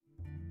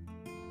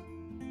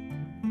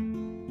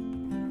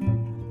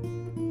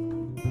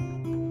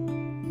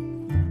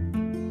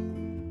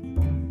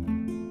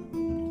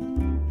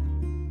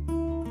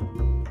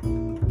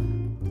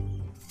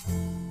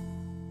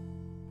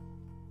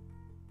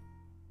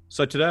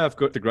So today I've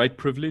got the great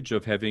privilege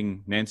of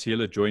having Nancy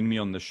Hiller join me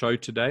on the show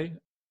today.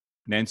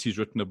 Nancy's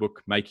written a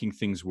book, Making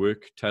Things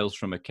Work, Tales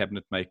from a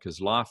Cabinet Maker's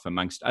Life,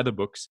 amongst other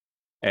books.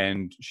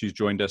 And she's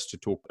joined us to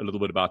talk a little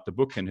bit about the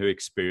book and her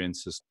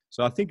experiences.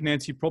 So I think,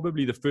 Nancy,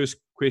 probably the first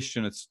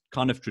question, it's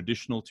kind of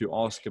traditional to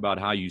ask about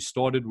how you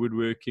started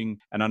woodworking.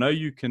 And I know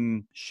you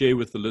can share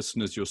with the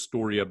listeners your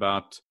story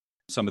about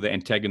some of the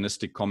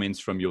antagonistic comments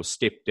from your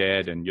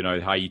stepdad and, you know,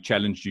 how he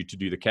challenged you to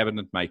do the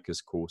cabinet makers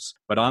course.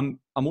 But I'm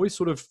always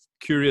sort of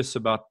curious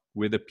about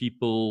whether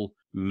people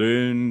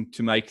learn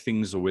to make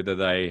things or whether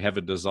they have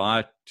a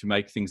desire to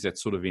make things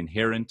that's sort of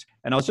inherent.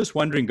 And I was just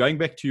wondering, going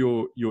back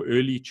to your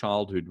early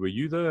childhood, were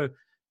you the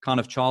kind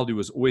of child who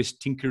was always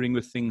tinkering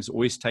with things,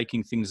 always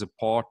taking things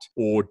apart,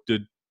 or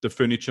did the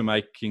furniture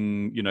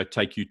making, you know,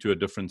 take you to a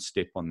different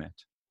step on that?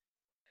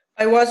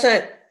 I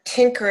wasn't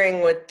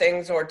tinkering with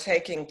things or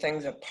taking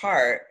things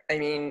apart. I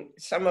mean,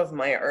 some of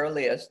my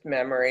earliest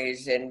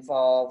memories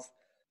involve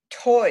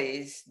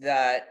toys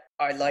that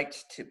I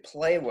liked to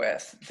play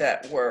with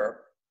that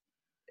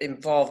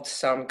involved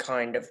some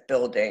kind of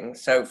building.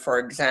 So, for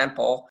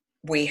example,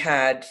 we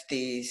had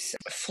these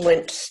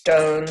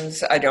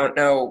Flintstones. I don't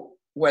know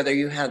whether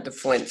you had the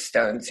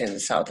Flintstones in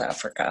South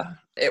Africa.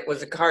 It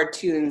was a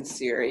cartoon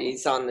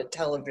series on the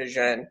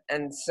television.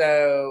 And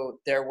so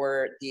there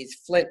were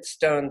these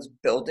Flintstones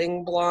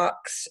building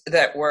blocks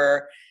that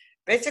were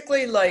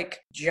basically like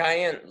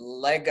giant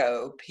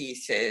Lego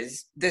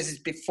pieces. This is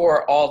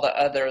before all the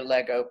other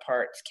Lego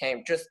parts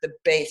came, just the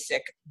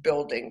basic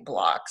building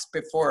blocks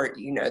before,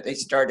 they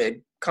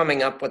started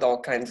coming up with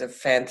all kinds of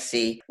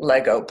fancy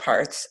Lego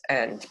parts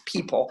and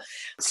people.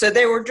 So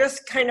they were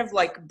just kind of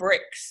like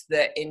bricks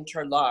that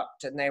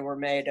interlocked, and they were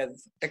made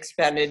of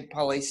expanded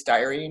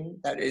polystyrene,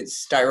 that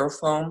is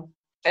styrofoam.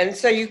 And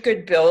so you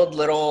could build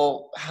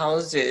little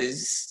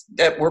houses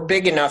that were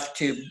big enough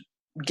to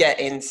get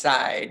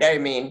inside. I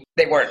mean,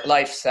 they weren't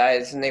life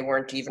size and they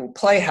weren't even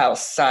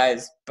playhouse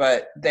size,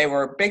 but they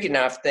were big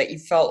enough that you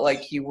felt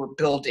like you were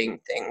building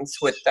things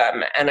with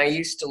them. And I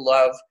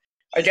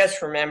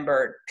just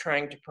remember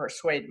trying to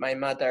persuade my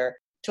mother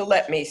to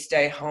let me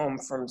stay home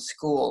from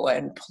school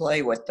and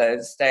play with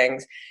those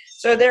things.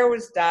 So there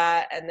was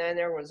that. And then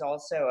there was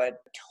also a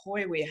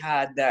toy we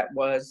had that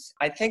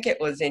I think it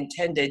was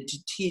intended to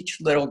teach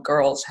little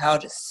girls how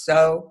to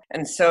sew.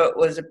 And so it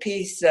was a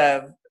piece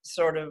of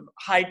sort of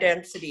high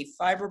density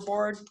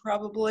fiberboard,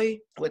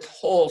 probably, with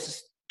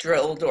holes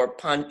drilled or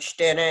punched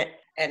in it.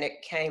 And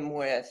it came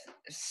with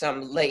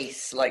some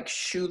lace, like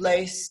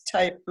shoelace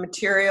type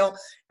material.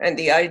 And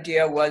the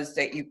idea was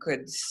that you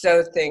could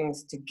sew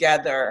things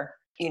together,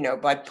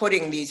 by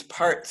putting these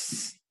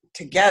parts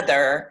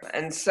together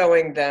and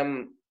sewing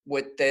them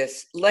with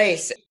this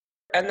lace.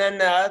 And then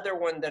the other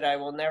one that I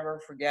will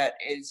never forget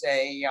is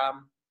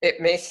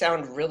it may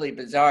sound really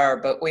bizarre,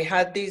 but we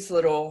had these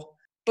little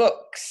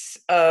books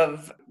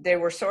they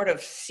were sort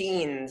of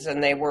scenes,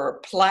 and they were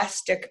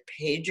plastic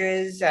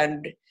pages,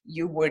 and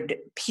you would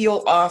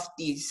peel off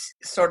these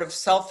sort of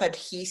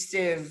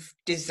self-adhesive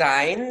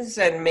designs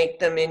and make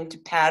them into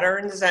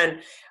patterns. And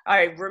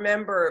I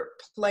remember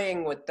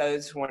playing with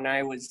those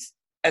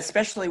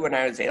especially when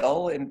I was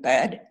ill in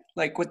bed,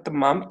 like with the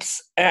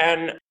mumps.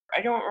 And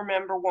I don't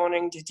remember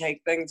wanting to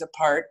take things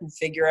apart and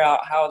figure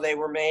out how they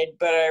were made,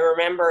 but I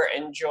remember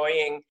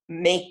enjoying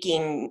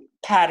making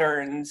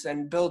patterns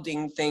and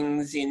building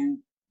things in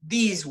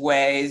these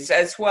ways,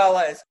 as well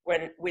as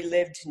when we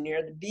lived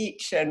near the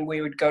beach and we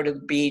would go to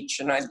the beach,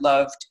 and I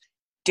loved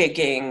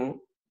digging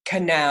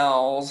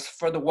canals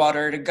for the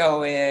water to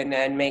go in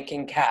and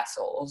making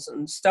castles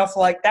and stuff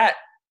like that.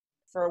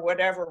 For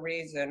whatever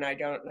reason, I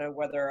don't know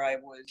whether I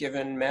was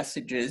given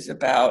messages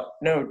about,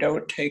 no,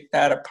 don't take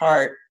that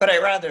apart, but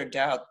I rather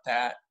doubt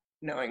that,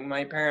 knowing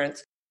my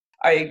parents.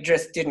 I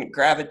just didn't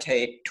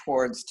gravitate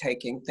towards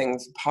taking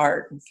things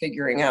apart and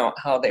figuring out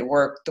how they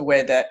work the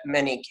way that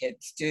many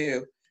kids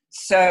do.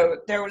 So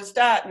there was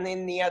that. And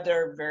then the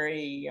other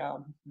very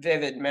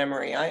vivid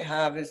memory I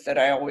have is that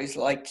I always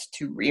liked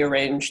to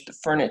rearrange the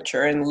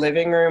furniture in the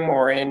living room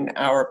or in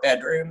our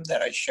bedroom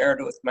that I shared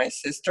with my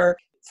sister.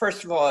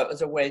 First of all, it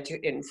was a way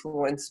to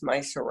influence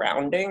my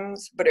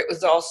surroundings, but it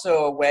was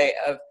also a way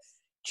of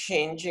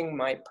changing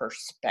my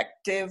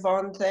perspective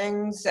on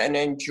things and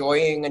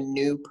enjoying a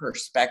new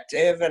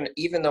perspective. And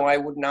even though I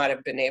would not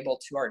have been able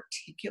to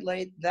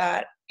articulate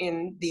that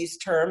in these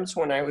terms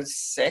when I was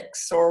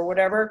 6 or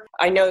whatever,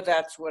 I know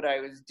that's what I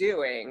was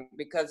doing,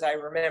 because I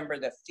remember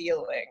the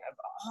feeling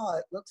of,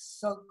 it looks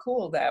so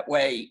cool that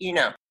way,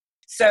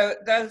 So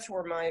those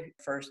were my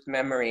first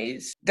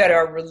memories that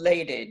are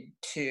related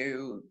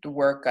to the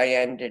work I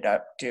ended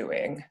up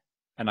doing.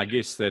 And I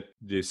guess that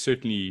there's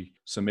certainly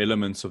some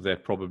elements of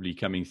that probably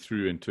coming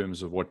through in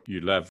terms of what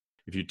you love.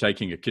 If you're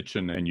taking a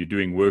kitchen and you're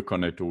doing work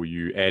on it, or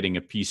you're adding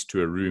a piece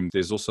to a room,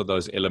 there's also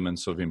those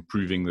elements of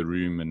improving the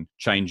room and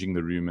changing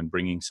the room and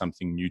bringing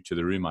something new to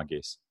the room, I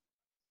guess.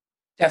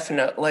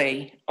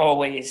 Definitely.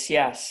 Always,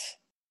 yes.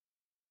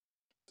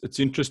 It's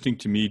interesting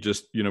to me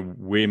just,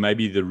 where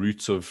maybe the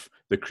roots of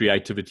the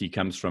creativity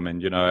comes from.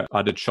 And,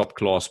 I did shop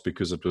class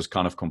because it was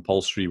kind of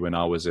compulsory when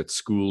I was at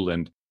school.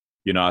 And,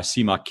 I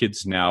see my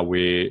kids now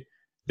where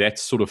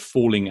that's sort of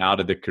falling out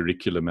of the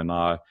curriculum. And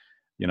I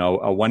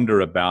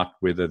wonder about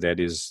whether that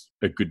is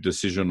a good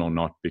decision or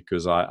not,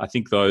 because I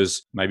think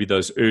those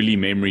early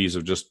memories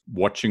of just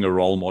watching a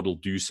role model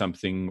do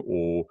something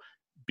or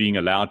being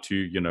allowed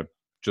to,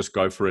 just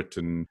go for it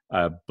and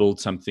build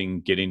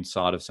something, get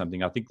inside of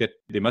something. I think that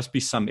there must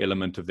be some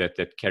element of that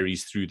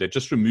carries through, that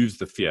just removes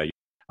the fear.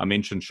 I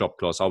mentioned shop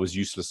class. I was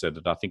useless at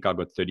it. I think I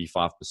got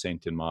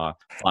 35% in my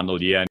final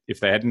year. And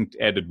if they hadn't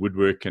added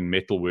woodwork and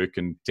metalwork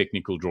and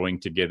technical drawing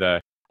together,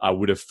 I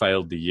would have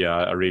failed the year.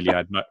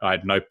 I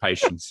had no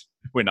patience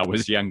when I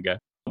was younger.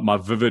 My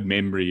vivid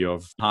memory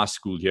of high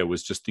school here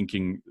was just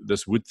thinking,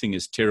 this wood thing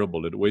is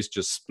terrible. It always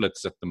just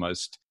splits at the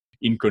most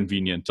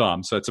inconvenient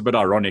time. So it's a bit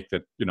ironic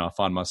that, I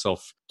find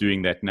myself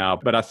doing that now.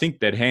 But I think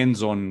that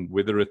hands-on,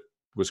 whether it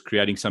was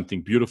creating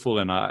something beautiful,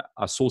 and I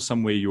saw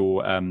somewhere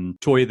your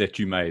toy that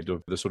you made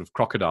of the sort of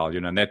crocodile,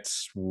 and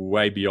that's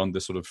way beyond the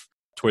sort of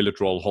toilet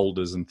roll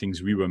holders and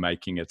things we were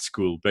making at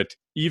school. But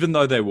even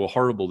though they were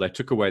horrible, they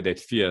took away that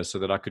fear so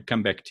that I could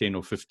come back 10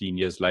 or 15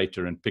 years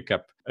later and pick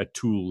up a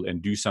tool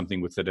and do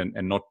something with it and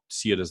not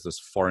see it as this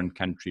foreign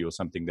country or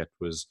something that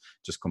was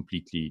just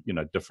completely,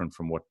 different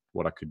from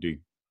what I could do.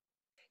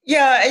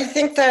 Yeah, I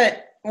think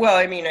that,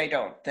 I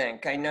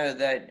know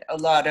that a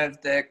lot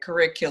of the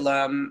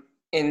curriculum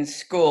in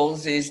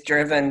schools is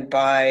driven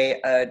by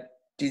a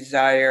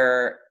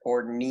desire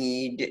or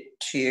need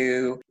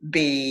to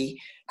be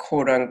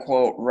quote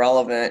unquote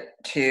relevant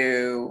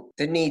to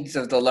the needs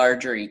of the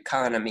larger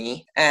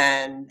economy.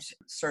 And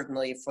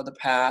certainly for the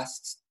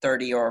past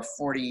 30 or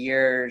 40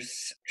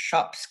 years,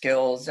 shop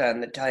skills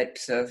and the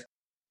types of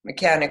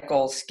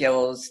mechanical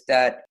skills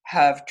that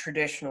have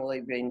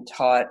traditionally been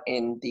taught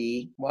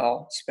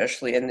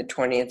especially in the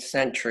 20th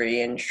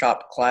century in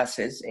shop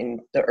classes in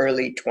the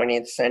early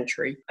 20th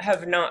century,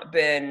 have not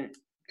been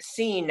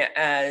seen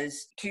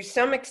as, to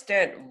some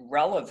extent,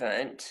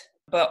 relevant,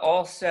 but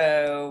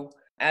also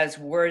as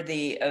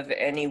worthy of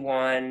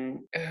anyone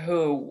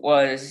who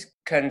was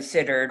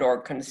considered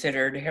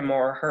him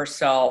or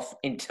herself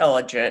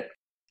intelligent.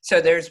 So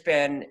there's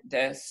been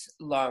this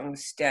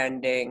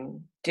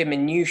long-standing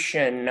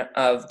diminution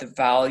of the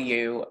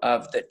value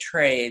of the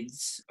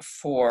trades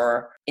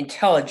for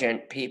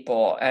intelligent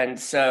people. And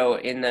so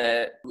in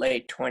the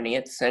late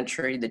 20th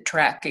century, the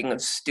tracking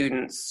of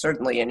students,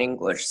 certainly in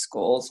English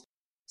schools,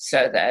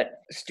 so that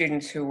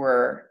students who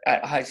were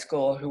at high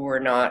school who were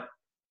not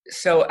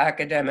so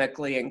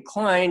academically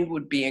inclined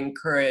would be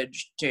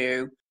encouraged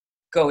to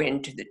go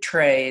into the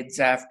trades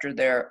after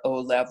their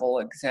O-level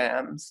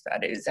exams.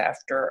 That is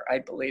after, I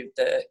believe,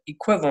 the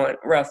equivalent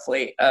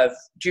roughly of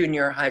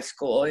junior high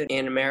school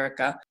in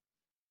America.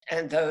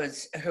 And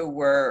those who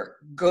were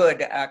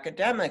good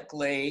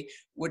academically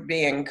would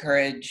be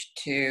encouraged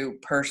to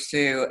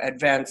pursue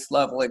advanced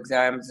level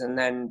exams and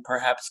then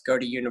perhaps go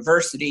to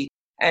university.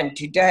 And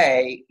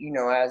today,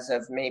 as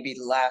of maybe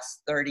the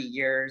last 30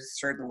 years,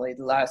 certainly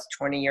the last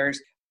 20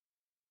 years,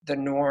 the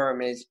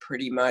norm is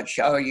pretty much,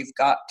 you've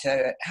got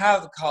to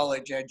have a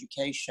college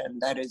education,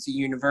 that is a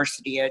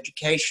university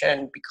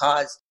education,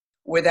 because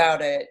without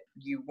it,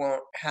 you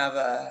won't have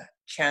a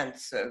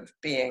chance of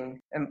being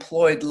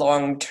employed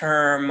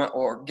long-term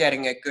or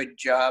getting a good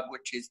job,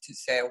 which is to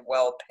say a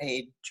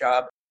well-paid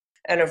job.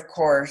 And of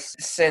course,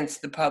 since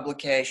the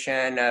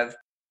publication of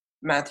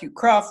Matthew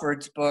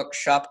Crawford's book,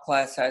 Shop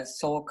Class as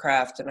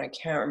Soulcraft, and I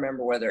can't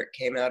remember whether it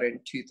came out in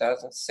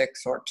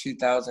 2006 or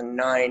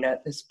 2009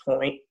 at this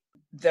point,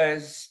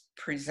 those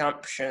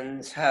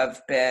presumptions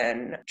have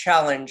been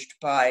challenged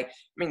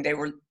they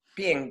were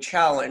being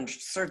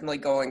challenged certainly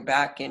going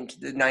back into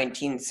the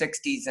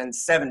 1960s and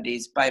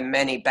 70s by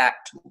many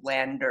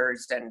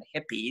back-to-landers and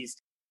hippies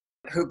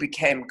who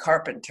became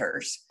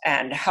carpenters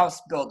and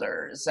house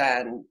builders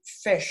and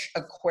fish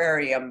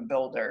aquarium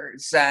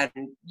builders and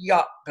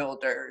yacht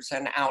builders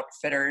and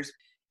outfitters.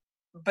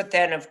 But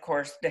then, of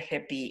course, the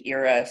hippie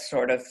era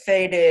sort of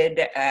faded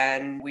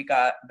and we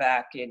got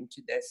back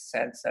into this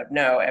sense of,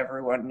 no,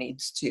 everyone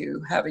needs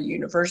to have a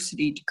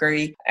university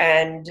degree.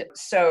 And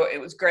so it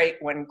was great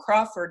when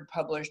Crawford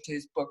published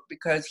his book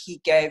because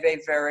he gave a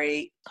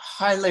very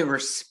highly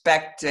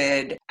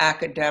respected,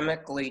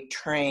 academically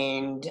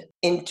trained,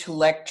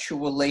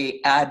 intellectually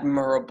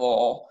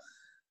admirable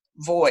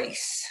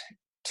voice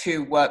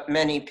to what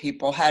many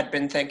people had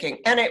been thinking.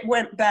 And it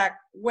went back,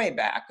 way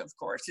back, of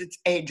course. It's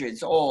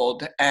ages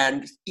old.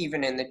 And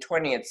even in the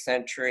 20th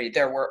century,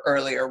 there were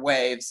earlier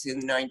waves in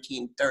the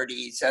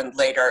 1930s and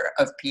later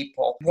of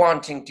people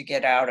wanting to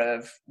get out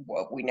of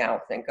what we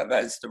now think of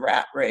as the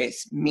rat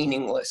race,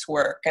 meaningless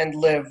work, and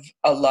live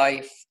a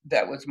life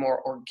that was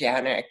more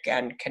organic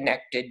and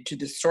connected to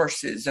the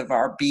sources of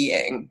our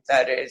being.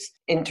 That is,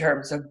 in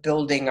terms of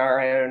building our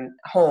own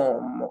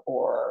home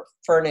or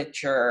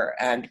furniture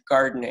and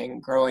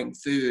gardening, growing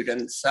food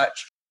and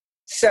such.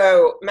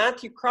 So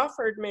Matthew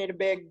Crawford made a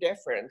big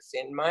difference,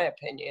 in my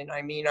opinion.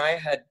 I mean,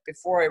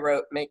 before I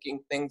wrote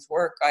Making Things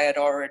Work, I had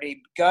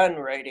already begun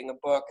writing a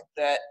book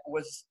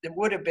it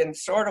would have been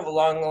sort of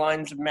along the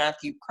lines of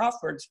Matthew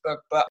Crawford's book,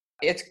 but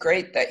it's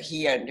great that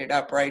he ended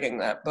up writing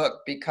that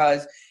book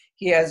because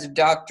he has a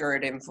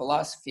doctorate in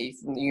philosophy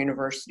from the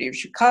University of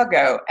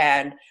Chicago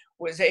and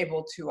was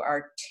able to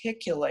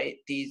articulate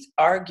these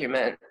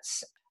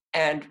arguments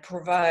and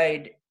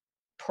provide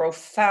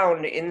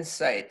profound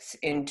insights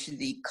into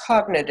the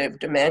cognitive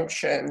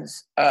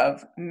dimensions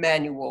of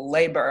manual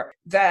labor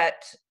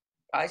that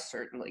I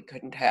certainly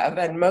couldn't have,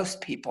 and most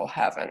people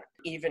haven't,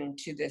 even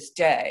to this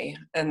day.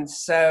 And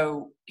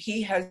so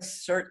he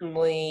has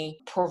certainly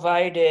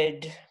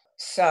provided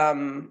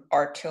some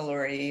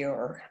artillery,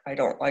 or I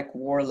don't like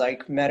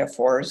warlike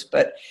metaphors,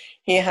 but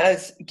he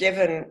has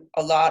given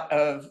a lot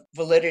of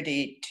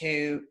validity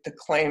to the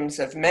claims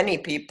of many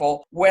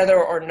people, whether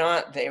or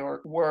not they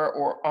were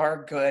or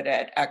are good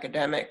at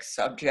academic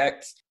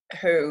subjects,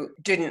 who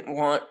didn't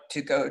want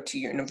to go to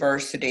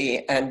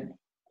university and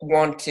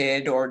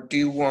wanted or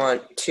do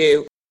want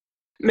to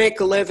make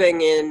a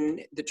living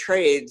in the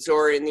trades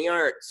or in the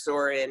arts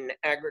or in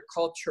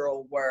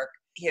agricultural work.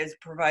 He has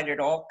provided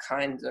all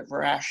kinds of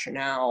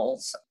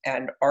rationales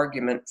and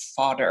argument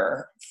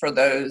fodder for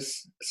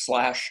those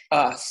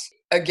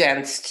 /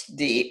 against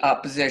the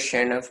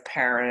opposition of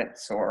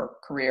parents or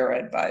career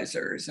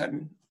advisors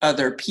and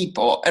other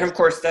people. And of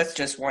course, that's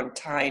just one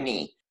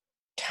tiny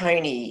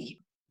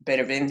bit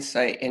of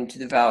insight into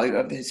the value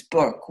of his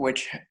book,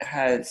 which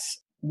has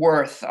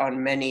worth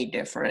on many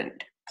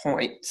different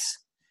points.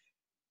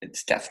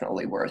 It's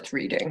definitely worth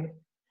reading.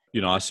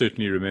 I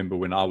certainly remember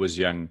when I was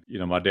young,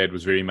 my dad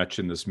was very much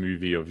in this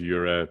movie of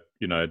you're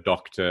a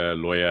doctor,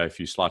 lawyer, if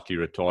you're slightly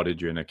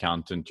retarded, you're an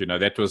accountant,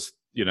 that was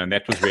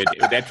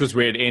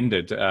where it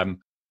ended.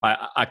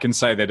 I can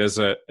say that as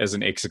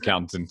an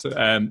ex-accountant,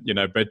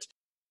 but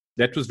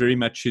that was very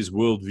much his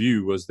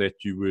worldview, was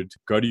that you would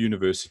go to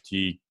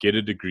university, get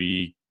a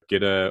degree,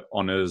 get a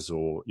honors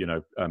or,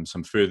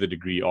 some further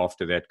degree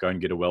after that, go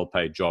and get a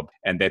well-paid job.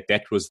 And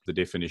that was the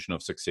definition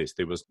of success.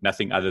 There was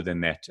nothing other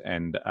than that.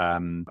 And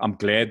I'm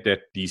glad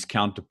that these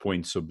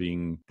counterpoints are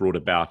being brought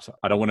about.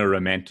 I don't want to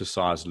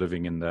romanticize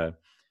living in the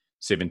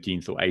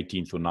 17th or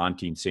 18th or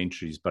 19th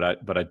centuries, but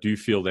I do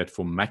feel that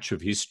for much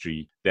of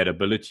history, that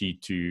ability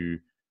to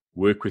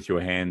work with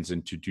your hands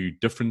and to do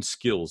different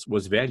skills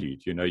was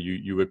valued.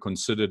 You were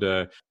considered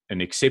an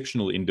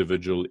exceptional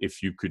individual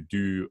if you could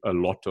do a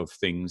lot of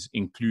things,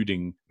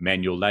 including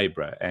manual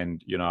labor.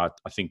 And, I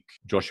think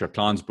Joshua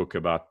Klein's book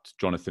about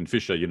Jonathan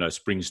Fisher,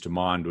 springs to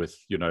mind with,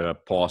 a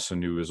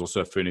parson who was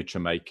also a furniture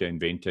maker,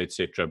 inventor,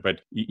 etc.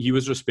 But he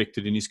was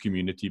respected in his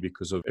community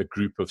because of a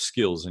group of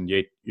skills. And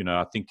yet,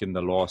 I think in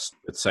the last,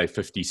 let's say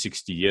 50,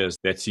 60 years,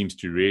 that seems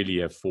to really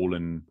have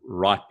fallen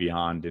right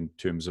behind in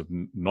terms of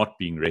not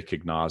being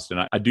recognized.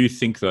 And I do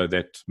think, though,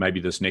 that maybe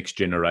this next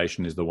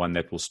generation is the one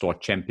that will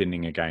start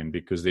championing again,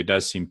 because there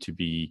does seem to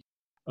be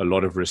a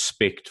lot of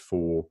respect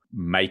for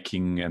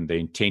making and the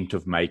intent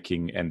of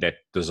making and that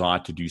desire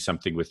to do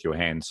something with your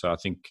hands. So I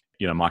think,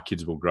 my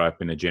kids will grow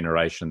up in a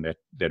generation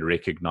that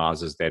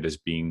recognizes that as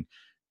being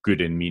good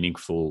and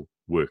meaningful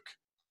work.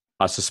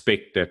 I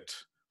suspect that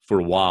for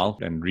a while,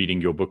 and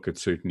reading your book,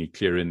 it's certainly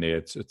clear in there,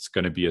 it's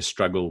going to be a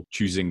struggle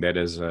choosing that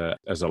as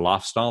a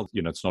lifestyle.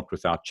 It's not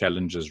without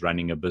challenges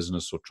running a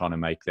business or trying to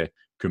make that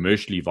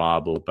commercially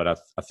viable, but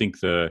I think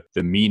the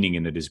meaning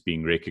in it is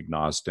being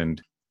recognized.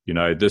 And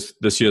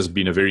this year's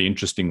been a very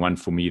interesting one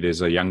for me.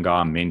 There's a young guy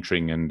I'm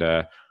mentoring, and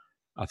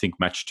I think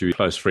much to a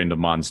close friend of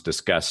mine's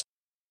disgust,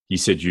 he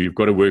said, you've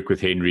got to work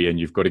with Henry and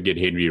you've got to get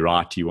Henry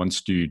right. He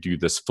wants to do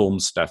this film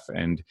stuff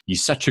and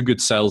he's such a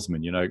good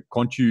salesman.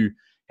 Can't you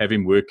have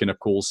him work in a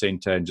call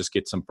center and just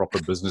get some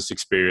proper business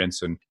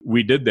experience? And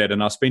we did that.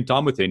 And I spent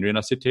time with Henry and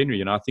I said to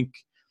Henry, I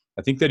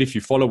think that if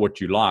you follow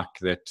what you like,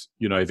 that,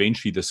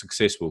 eventually the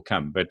success will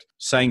come. But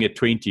saying at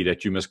 20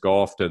 that you must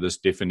go after this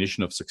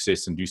definition of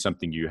success and do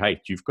something you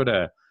hate, you've got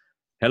a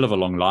hell of a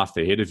long life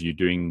ahead of you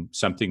doing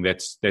something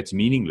that's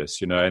meaningless,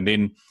 And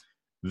then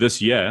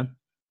this year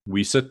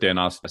we sit there and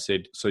I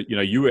said, so,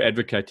 you were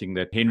advocating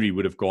that Henry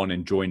would have gone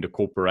and joined a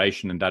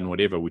corporation and done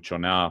whatever, which are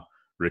now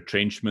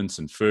retrenchments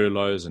and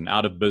furloughs and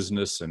out of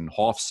business and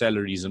half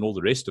salaries and all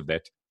the rest of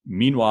that.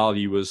 Meanwhile,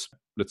 he was,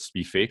 let's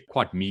be fair,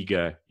 quite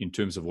meager in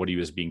terms of what he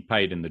was being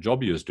paid and the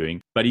job he was doing,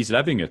 but he's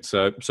loving it.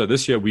 So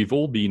this year we've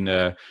all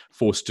been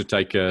forced to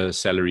take a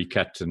salary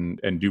cut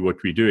and do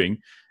what we're doing.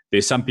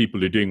 There's some people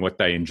who are doing what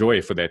they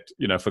enjoy for that,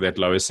 for that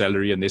lower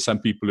salary. And there's some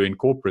people who are in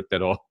corporate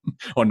that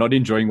are not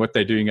enjoying what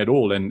they're doing at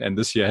all. And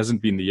this year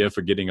hasn't been the year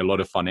for getting a lot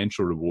of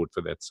financial reward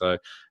for that. So I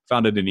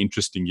found it an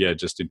interesting year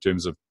just in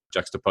terms of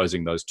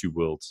juxtaposing those two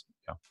worlds.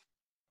 Yeah.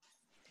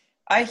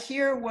 I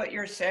hear what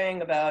you're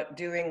saying about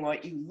doing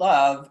what you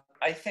love.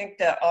 I think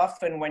that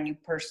often when you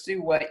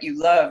pursue what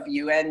you love,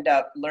 you end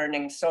up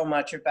learning so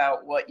much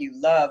about what you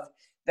love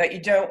that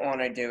you don't want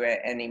to do it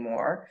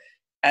anymore,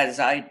 as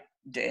I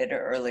did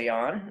early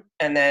on.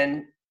 And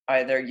then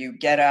Either you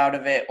get out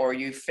of it or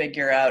you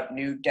figure out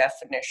new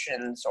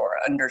definitions or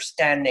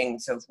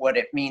understandings of what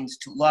it means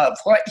to love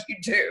what you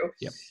do.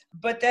 Yep.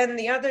 But then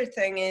the other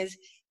thing is,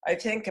 I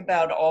think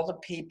about all the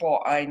people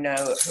I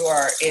know who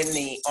are in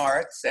the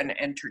arts and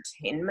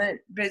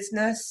entertainment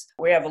business.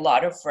 We have a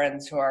lot of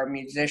friends who are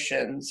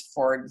musicians,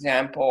 for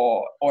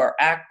example, or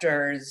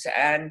actors,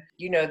 and,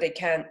 they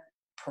can't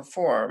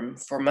perform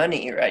for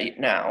money right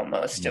now,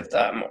 most of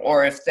them,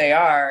 or if they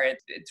are,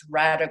 it's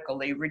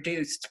radically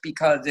reduced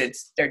because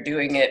they're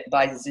doing it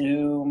by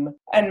Zoom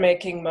and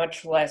making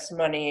much less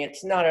money.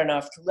 It's not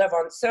enough to live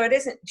on. So it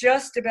isn't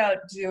just about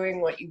doing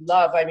what you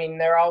love. I mean,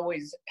 there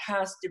always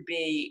has to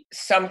be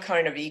some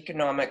kind of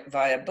economic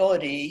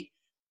viability,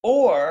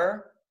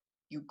 or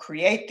you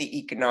create the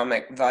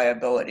economic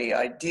viability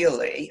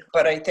ideally.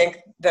 But I think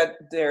that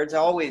there's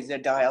always a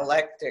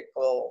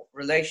dialectical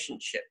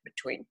relationship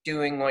between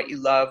doing what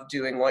you love,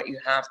 doing what you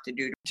have to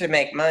do to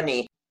make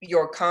money.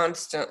 You're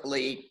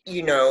constantly,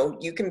 you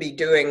can be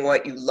doing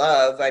what you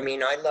love. I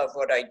mean, I love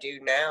what I do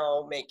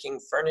now,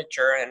 making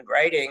furniture and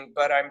writing,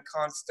 but I'm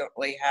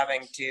constantly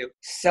having to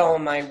sell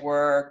my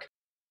work,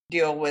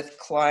 deal with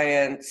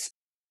clients.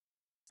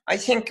 I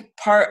think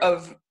part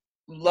of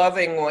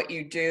loving what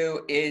you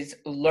do is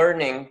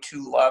learning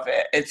to love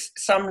it. It's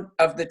some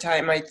of the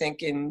time, I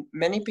think in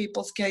many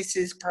people's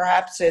cases,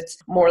 perhaps it's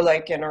more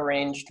like an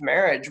arranged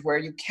marriage where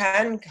you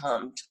can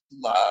come to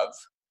love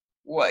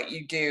what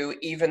you do,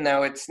 even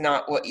though it's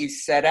not what you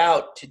set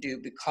out to do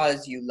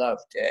because you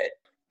loved it.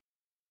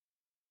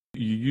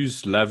 You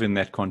use love in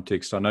that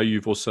context. I know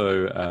you've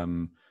also,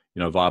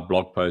 via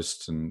blog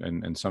posts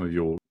and some of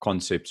your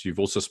concepts, you've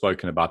also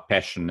spoken about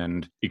passion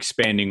and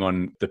expanding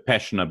on the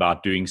passion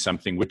about doing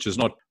something, which is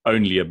not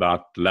only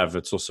about love.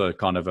 It's also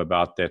kind of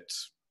about that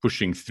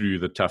pushing through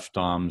the tough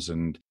times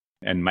and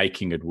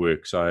making it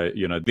work. So,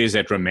 there's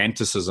that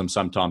romanticism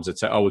sometimes that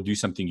say, oh, we'll do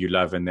something you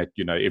love and that,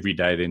 every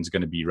day then's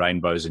going to be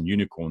rainbows and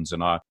unicorns.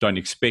 And I don't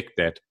expect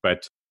that,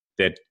 but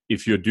that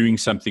if you're doing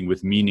something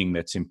with meaning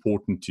that's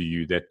important to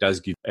you, that does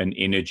give an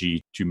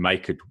energy to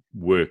make it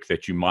work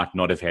that you might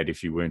not have had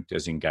if you weren't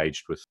as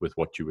engaged with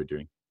what you were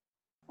doing.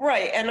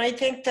 Right. And I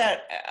think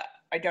that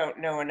I don't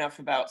know enough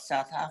about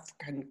South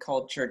African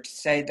culture to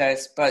say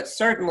this, but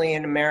certainly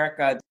in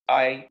America,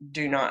 I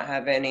do not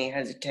have any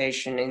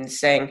hesitation in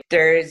saying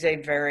there is a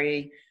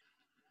very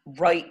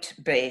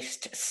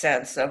right-based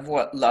sense of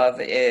what love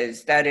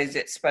is. That is,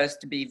 it's supposed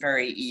to be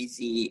very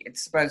easy.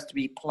 It's supposed to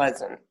be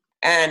pleasant.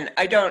 And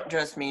I don't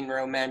just mean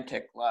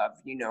romantic love,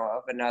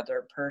 of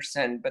another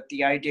person, but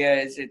the idea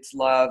is it's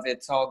love,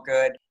 it's all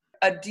good.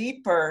 A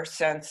deeper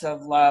sense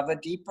of love, a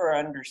deeper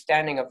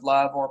understanding of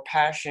love or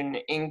passion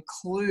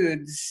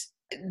includes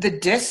the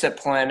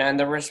discipline and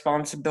the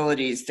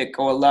responsibilities that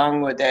go along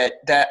with it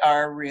that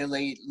are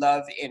really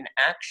love in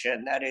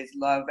action. That is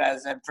love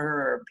as a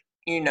verb,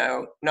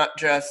 not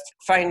just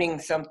finding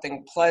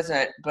something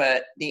pleasant,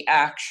 but the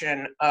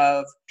action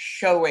of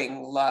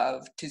showing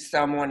love to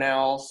someone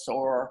else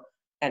or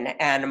an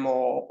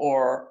animal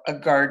or a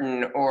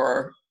garden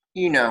or,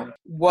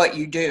 what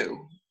you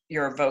do,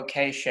 your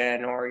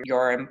vocation or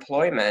your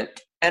employment.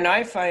 And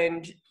I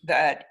find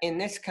that in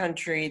this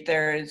country,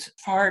 there's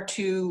far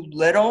too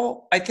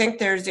little. I think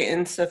there's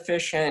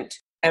insufficient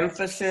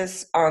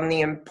emphasis on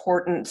the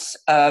importance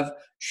of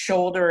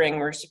shouldering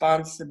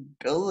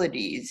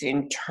responsibilities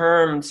in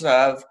terms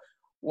of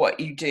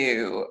what you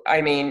do. I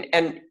mean,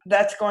 and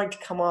that's going to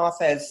come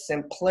off as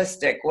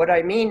simplistic. What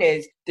I mean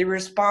is the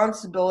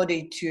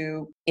responsibility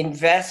to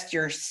invest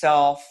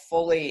yourself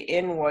fully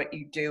in what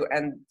you do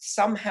and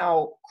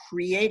somehow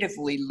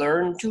creatively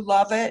learn to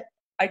love it.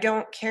 I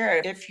don't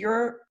care if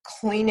you're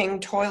cleaning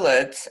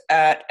toilets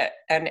at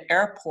an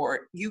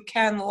airport, you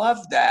can love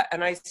that.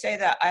 And I say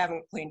that I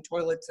haven't cleaned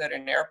toilets at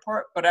an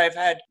airport, but I've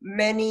had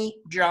many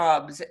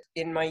jobs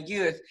in my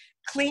youth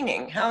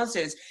cleaning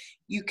houses.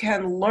 You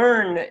can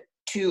learn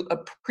to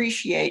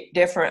appreciate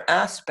different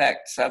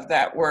aspects of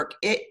that work.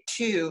 It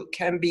too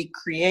can be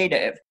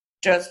creative,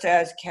 just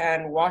as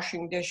can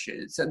washing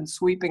dishes and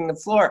sweeping the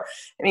floor.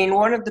 I mean,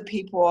 one of the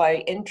people I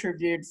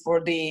interviewed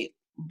for the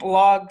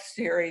blog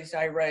series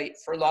I write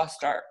for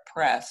Lost Art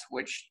Press,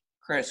 which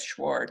Chris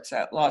Schwartz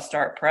at Lost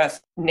Art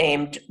Press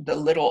named the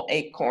Little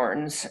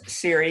Acorns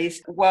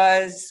series,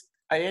 I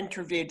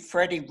interviewed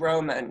Freddie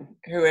Roman,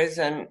 who is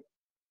an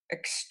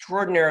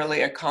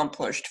extraordinarily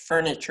accomplished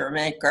furniture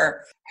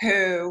maker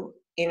who,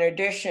 in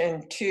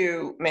addition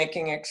to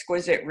making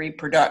exquisite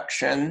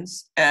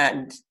reproductions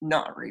and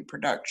not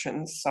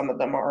reproductions, some of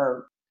them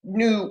are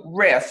new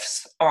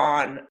riffs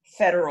on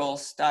federal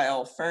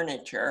style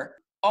furniture,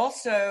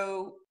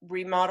 also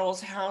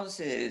remodels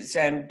houses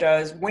and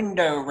does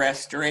window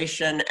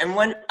restoration. And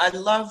when I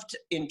loved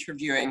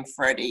interviewing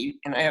Freddie,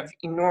 and I have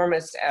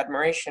enormous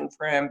admiration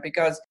for him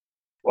because,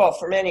 well,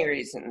 for many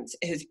reasons.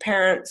 His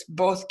parents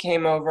both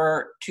came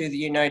over to the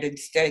United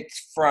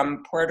States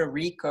from Puerto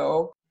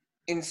Rico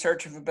in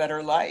search of a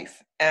better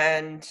life,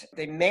 and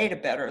they made a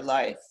better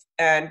life.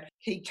 And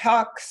he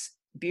talks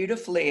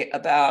beautifully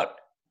about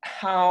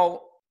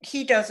how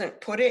he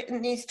doesn't put it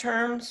in these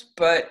terms,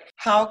 but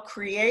how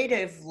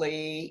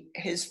creatively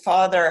his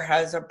father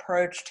has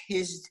approached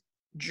his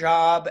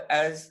job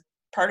as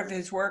part of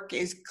his work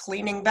is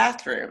cleaning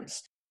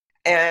bathrooms.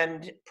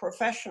 And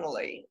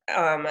professionally,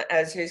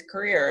 as his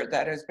career,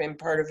 that has been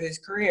part of his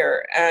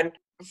career. And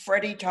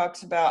Freddie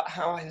talks about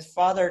how his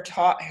father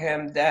taught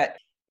him that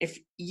if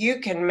you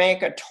can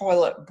make a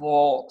toilet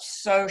bowl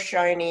so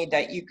shiny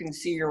that you can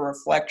see your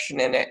reflection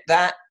in it,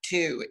 that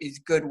too is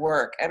good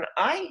work. And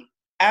I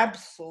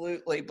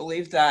absolutely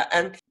believe that.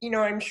 And,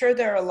 I'm sure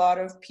there are a lot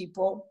of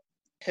people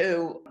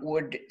who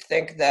would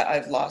think that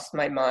I've lost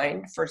my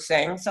mind for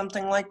saying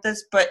something like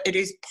this, but it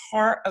is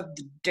part of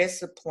the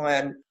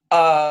discipline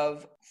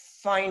of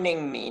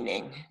finding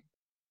meaning.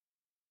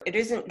 It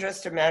isn't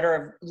just a matter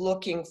of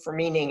looking for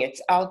meaning.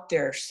 It's out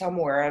there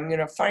somewhere. I'm going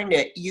to find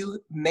it. You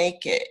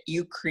make it.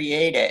 You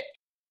create it.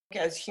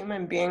 As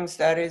human beings,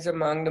 that is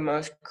among the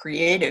most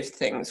creative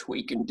things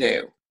we can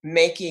do,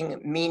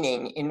 making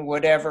meaning in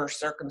whatever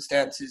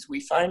circumstances we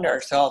find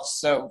ourselves.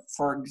 So,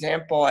 for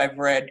example, I've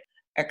read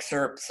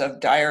excerpts of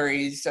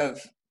diaries of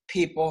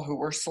people who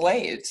were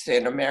slaves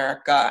in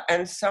America,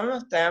 and some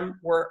of them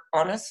were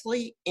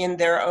honestly, in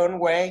their own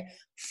way,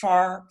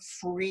 far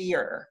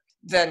freer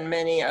than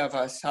many of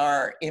us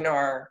are in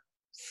our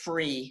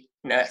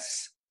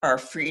freeness, our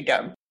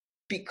freedom,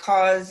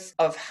 because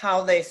of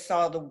how they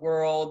saw the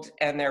world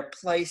and their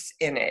place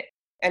in it.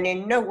 And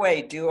in no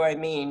way do I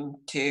mean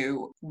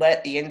to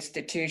let the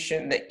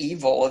institution, the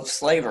evil of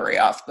slavery,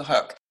 off the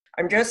hook.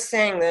 I'm just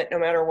saying that no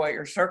matter what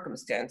your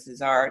circumstances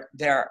are,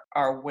 there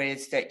are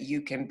ways that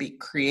you can be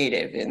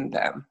creative in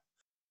them.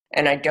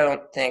 And I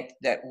don't think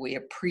that we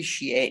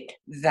appreciate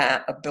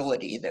that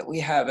ability that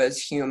we have as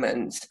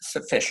humans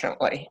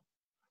sufficiently.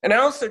 And I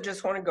also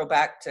just want to go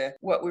back to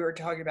what we were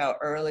talking about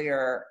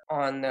earlier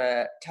on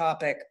the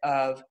topic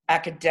of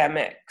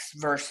academics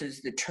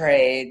versus the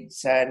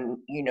trades, and,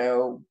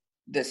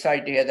 this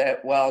idea that,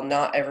 well,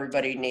 not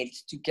everybody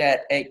needs to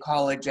get a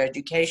college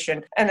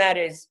education. And that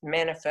is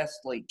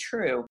manifestly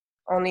true.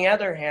 On the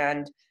other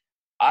hand,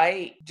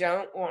 I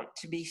don't want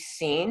to be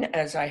seen,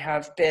 as I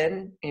have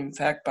been, in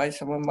fact, by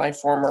some of my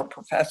former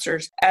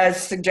professors,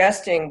 as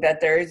suggesting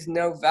that there is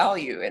no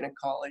value in a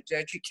college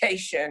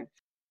education.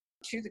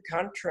 To the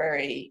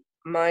contrary,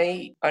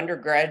 my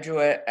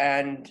undergraduate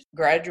and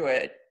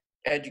graduate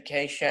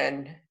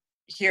education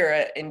here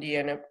at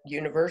Indiana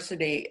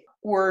University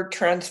were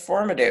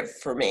transformative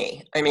for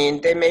me. I mean,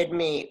 they made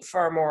me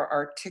far more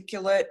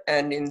articulate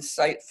and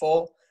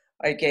insightful.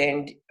 I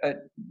gained a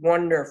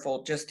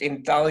wonderful, just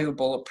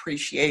invaluable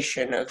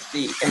appreciation of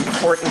the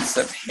importance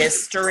of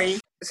history.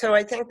 So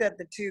I think that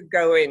the two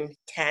go in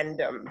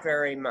tandem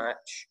very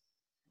much.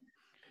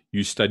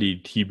 You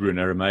studied Hebrew and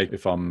Aramaic,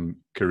 if I'm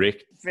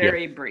correct.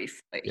 Very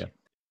briefly. Yeah.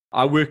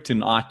 I worked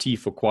in IT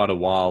for quite a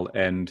while,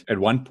 and at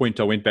one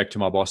point I went back to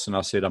my boss and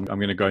I said, I'm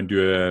going to go and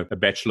do a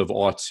Bachelor of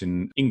Arts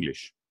in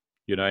English.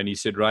 And he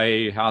said,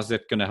 Ray, how's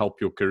that going to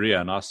help your career?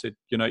 And I said,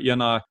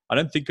 Ian, I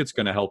don't think it's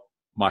going to help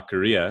my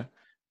career,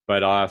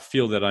 but I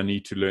feel that I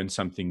need to learn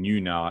something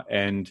new now.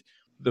 And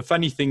the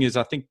funny thing is,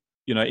 I think,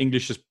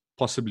 English is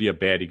possibly a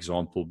bad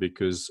example,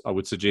 because I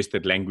would suggest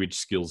that language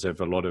skills have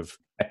a lot of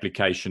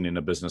application in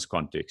a business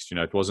context.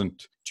 It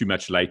wasn't too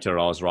much later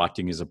I was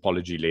writing his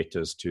apology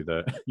letters to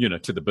the,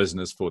 to the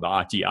business for the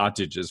IT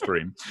outages for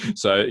him.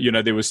 So,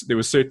 there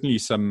was certainly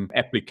some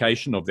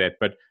application of that,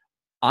 but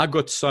I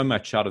got so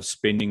much out of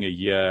spending a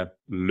year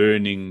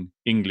learning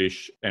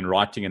English and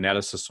writing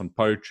analysis on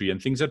poetry and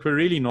things that were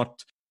really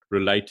not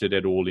related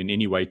at all in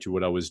any way to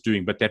what I was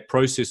doing. But that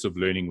process of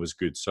learning was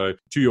good. So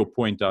to your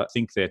point, I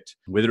think that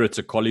whether it's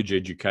a college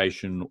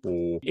education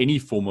or any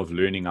form of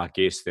learning, I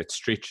guess, that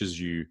stretches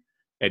you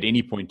at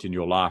any point in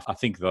your life, I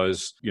think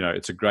those,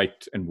 it's a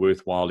great and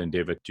worthwhile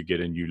endeavor to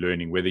get a new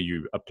learning, whether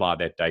you apply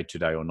that day to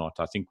day or not.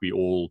 I think we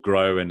all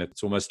grow, and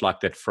it's almost like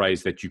that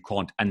phrase that you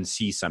can't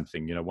unsee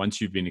something. Once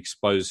you've been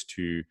exposed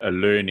to a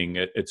learning,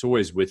 it's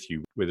always with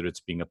you, whether it's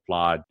being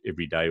applied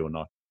every day or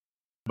not.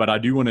 But I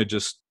do want to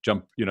just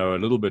jump, a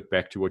little bit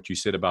back to what you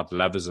said about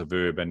love as a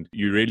verb. And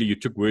you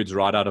took words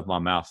right out of my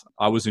mouth.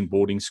 I was in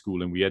boarding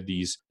school and we had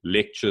these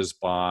lectures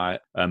by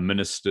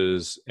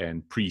ministers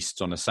and priests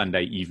on a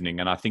Sunday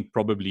evening. And I think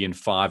probably in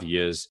 5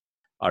 years,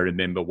 I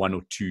remember one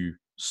or two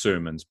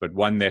sermons, but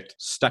one that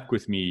stuck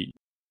with me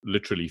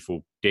literally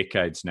for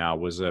decades now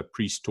was a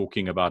priest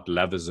talking about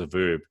love as a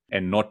verb,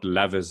 and not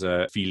love as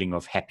a feeling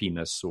of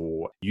happiness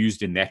or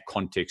used in that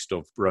context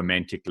of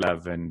romantic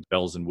love and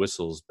bells and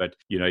whistles. But,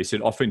 he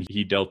said often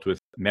he dealt with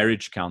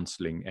marriage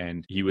counseling,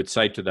 and he would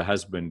say to the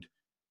husband,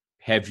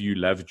 have you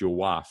loved your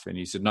wife? And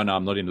he said, no,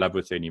 I'm not in love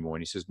with her anymore.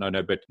 And he says, no,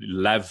 but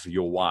love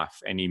your wife.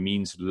 And he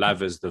means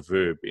love as the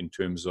verb in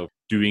terms of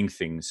doing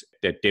things,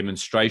 that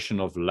demonstration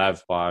of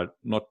love by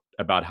not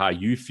about how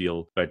you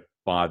feel, but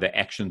by the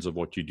actions of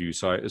what you do.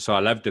 So I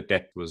loved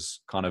that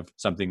was kind of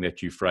something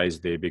that you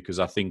phrased there, because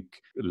I think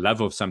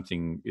love of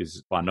something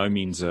is by no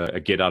means a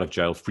get out of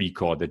jail free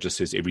card that just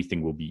says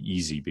everything will be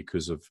easy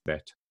because of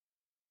that.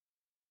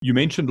 You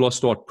mentioned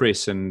Lost Art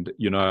Press, and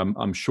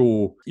I'm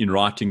sure in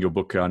writing your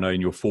book, I know in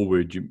your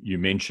foreword you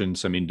mentioned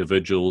some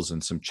individuals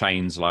and some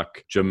chains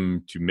like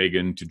Jim to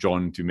Megan to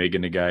John to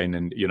Megan again,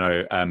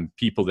 and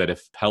people that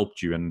have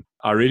helped you. And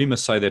I really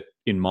must say that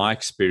in my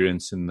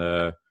experience in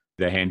the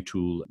hand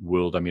tool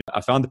world, I mean,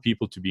 I found the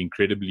people to be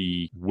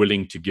incredibly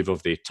willing to give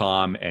of their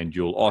time, and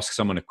you'll ask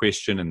someone a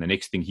question and the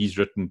next thing he's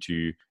written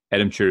to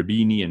Adam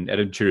Cherubini, and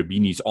Adam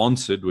Cherubini's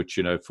answered, which,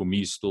 for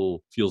me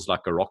still feels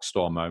like a rock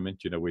star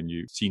moment, when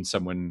you've seen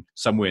someone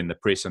somewhere in the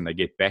press and they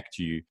get back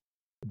to you.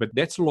 But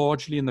that's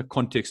largely in the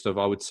context of,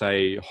 I would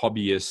say,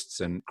 hobbyists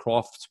and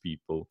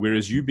craftspeople.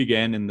 Whereas you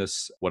began in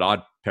this, what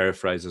I'd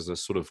paraphrase as a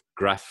sort of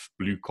gruff,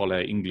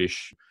 blue-collar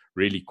English,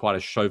 really quite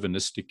a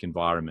chauvinistic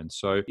environment.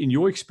 So in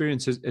your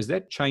experience, has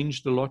that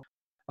changed a lot?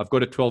 I've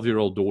got a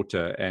 12-year-old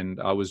daughter, and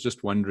I was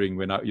just wondering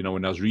when I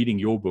was reading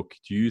your book,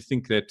 do you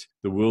think that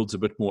the world's a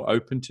bit more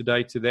open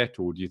today to that?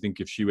 Or do you think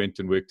if she went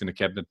and worked in a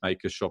cabinet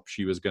maker shop,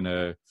 she was going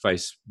to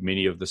face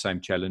many of the same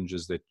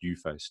challenges that you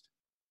faced?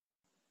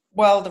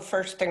 Well, the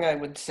first thing I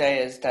would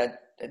say is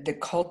that the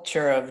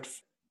culture of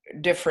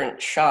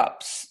different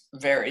shops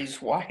varies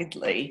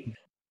widely,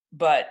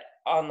 but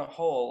on the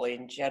whole,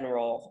 in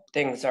general,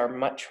 things are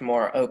much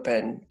more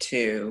open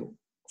to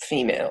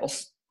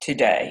females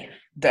today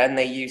than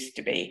they used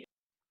to be.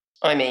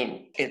 I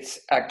mean, it's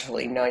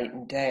actually night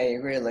and day,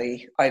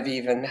 really. I've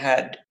even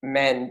had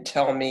men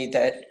tell me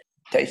that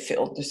they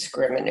feel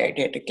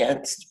discriminated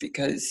against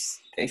because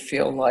they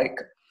feel like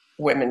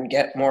women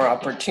get more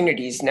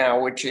opportunities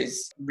now, which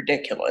is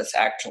ridiculous,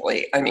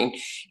 actually. I mean,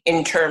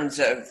 in terms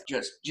of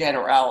just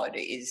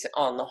generalities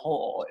on the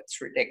whole, it's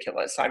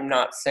ridiculous. I'm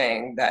not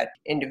saying that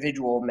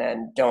individual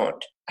men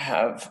don't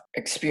have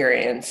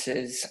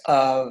experiences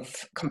of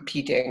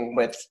competing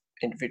with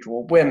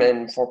individual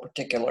women for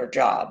particular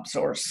jobs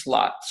or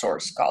slots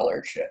or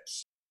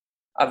scholarships.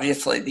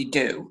 Obviously, they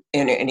do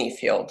in any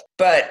field.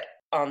 But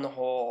on the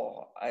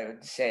whole, I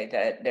would say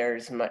that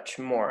there's much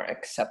more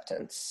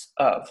acceptance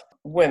of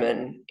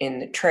women in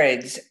the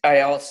trades.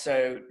 I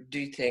also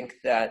do think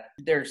that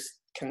there's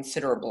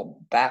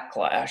considerable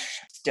backlash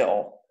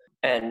still.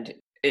 And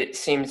it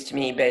seems to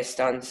me, based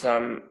on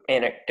some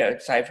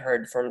anecdotes I've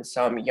heard from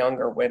some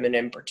younger women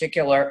in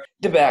particular,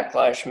 the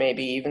backlash may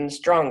be even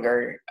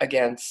stronger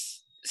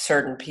against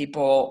certain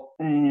people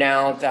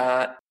now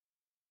that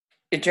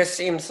it just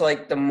seems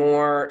like the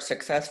more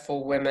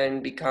successful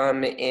women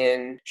become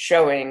in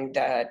showing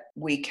that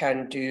we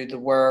can do the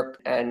work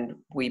and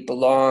we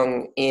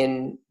belong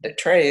in the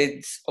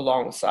trades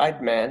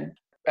alongside men,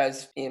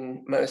 as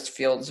in most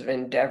fields of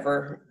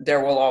endeavor,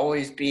 there will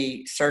always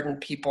be certain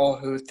people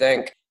who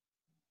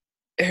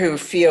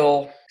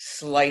feel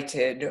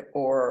slighted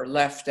or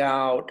left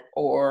out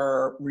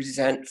or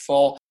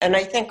resentful. And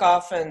I think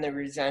often the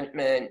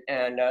resentment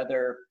and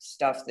other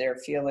stuff they're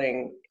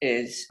feeling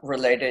is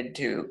related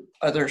to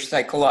other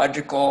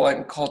psychological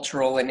and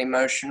cultural and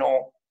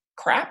emotional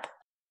crap.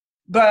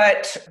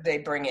 But they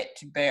bring it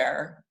to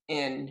bear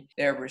in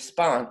their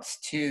response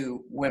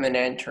to women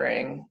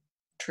entering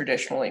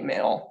traditionally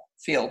male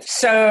fields.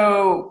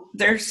 So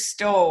there's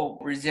still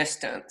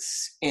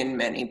resistance in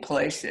many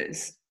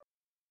places.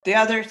 The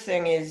other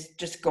thing is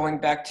just going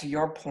back to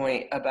your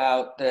point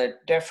about the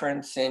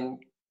difference in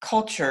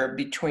culture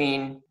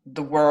between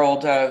the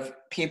world of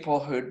people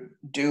who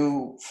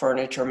do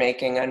furniture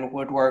making and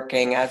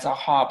woodworking as a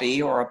hobby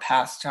or a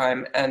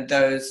pastime and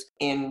those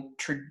in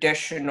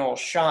traditional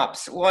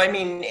shops. Well, I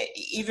mean,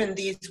 even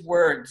these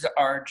words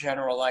are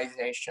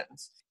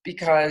generalizations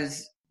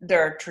because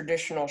there are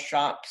traditional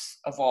shops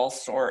of all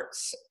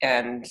sorts,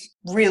 and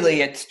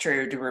really it's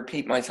true to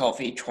repeat myself,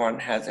 each one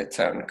has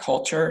its own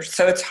culture.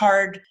 So it's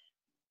hard.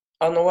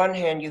 On the one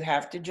hand, you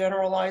have to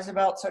generalize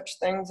about such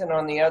things, and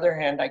on the other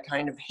hand, I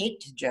kind of hate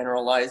to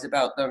generalize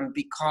about them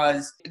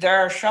because there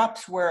are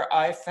shops where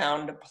I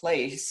found a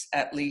place,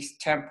 at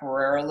least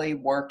temporarily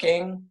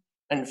working,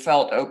 and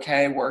felt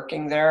okay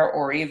working there,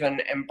 or even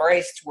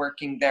embraced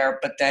working there,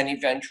 but then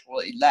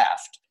eventually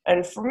left.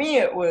 And for me,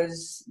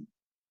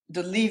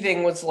 the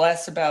leaving was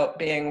less about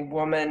being a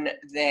woman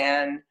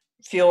than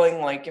feeling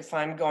like if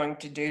I'm going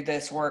to do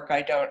this work,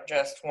 I don't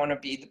just want to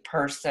be the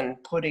person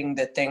putting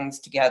the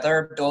things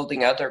together,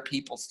 building other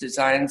people's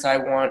designs. I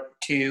want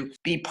to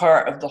be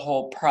part of the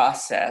whole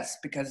process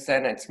because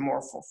then it's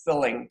more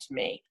fulfilling to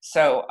me.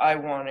 So I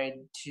wanted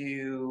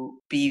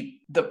to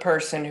be the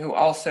person who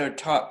also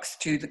talks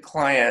to the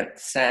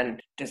clients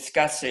and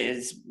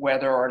discusses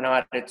whether or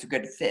not it's a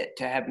good fit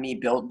to have me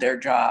build their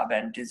job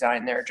and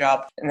design their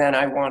job. And then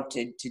I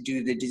wanted to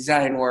do the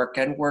design work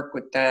and work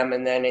with them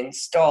and then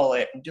install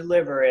it and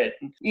deliver it.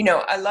 And,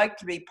 I like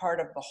to be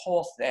part of the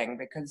whole thing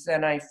because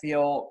then I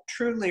feel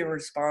truly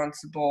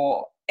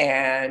responsible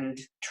and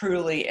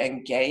truly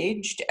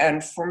engaged.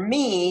 And for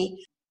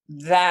me,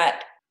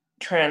 that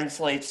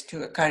translates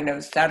to a kind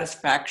of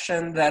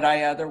satisfaction that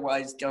I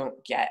otherwise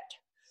don't get.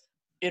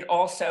 It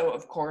also,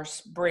 of course,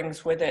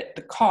 brings with it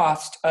the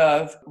cost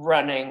of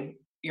running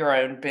your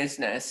own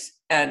business.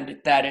 And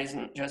that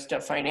isn't just a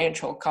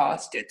financial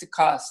cost, it's a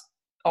cost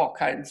all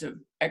kinds of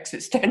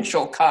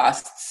existential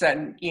costs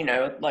and,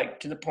 like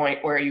to the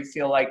point where you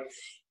feel like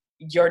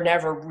you're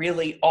never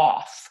really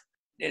off.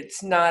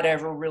 It's not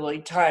ever really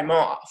time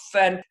off.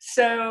 And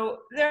so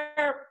there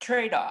are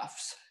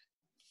trade-offs,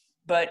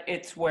 but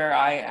it's where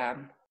I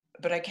am.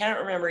 But I can't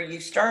remember, you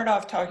started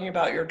off talking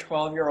about your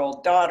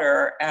 12-year-old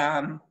daughter.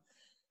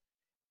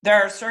 There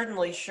are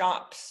certainly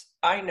shops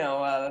I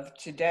know of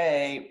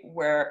today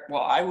where,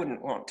 well, I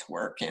wouldn't want to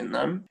work in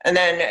them. And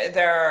then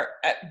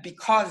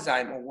because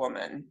I'm a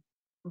woman,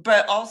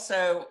 but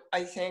also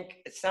I think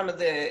some of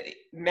the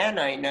men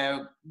I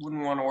know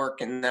wouldn't want to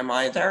work in them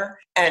either.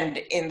 And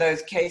in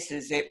those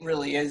cases, it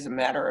really is a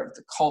matter of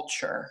the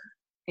culture,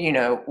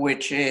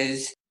 which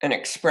is an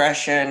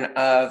expression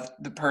of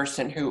the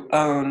person who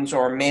owns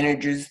or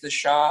manages the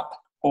shop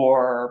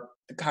or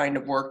the kind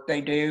of work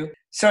they do.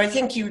 So I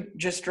think you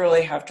just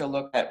really have to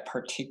look at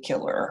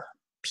particular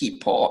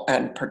people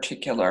and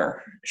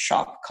particular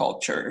shop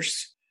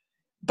cultures.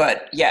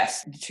 But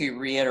yes, to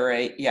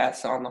reiterate,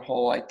 yes, on the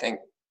whole, I think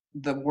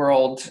the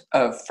world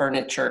of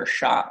furniture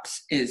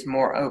shops is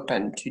more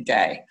open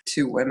today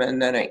to women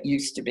than it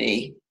used to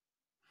be.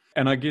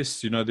 And I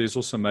guess, there's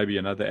also maybe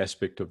another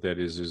aspect of that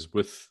is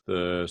with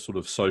the sort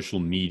of social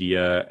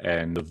media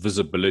and the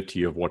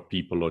visibility of what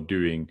people are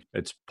doing,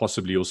 it's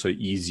possibly also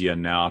easier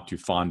now to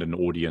find an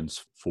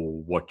audience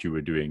for what you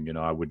were doing.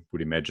 I would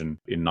imagine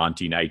in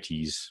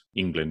 1980s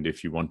England,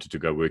 if you wanted to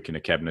go work in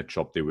a cabinet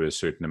shop, there were a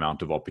certain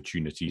amount of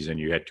opportunities and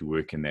you had to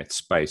work in that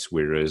space.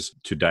 Whereas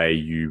today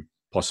you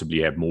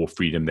possibly have more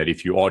freedom that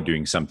if you are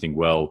doing something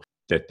well,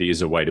 that there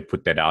is a way to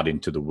put that out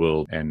into the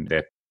world and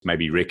that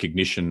maybe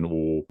recognition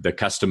or the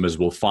customers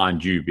will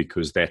find you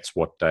because that's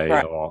what they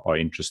are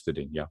interested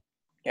in. Yeah.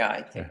 Yeah,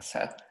 I think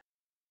so.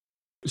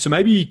 So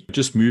maybe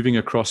just moving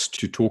across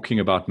to talking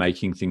about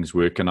making things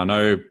work. And I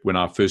know when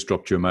I first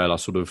dropped your mail, I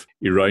sort of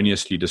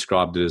erroneously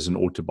described it as an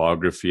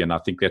autobiography. And I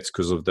think that's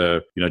because of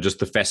the, just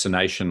the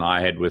fascination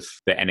I had with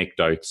the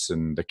anecdotes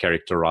and the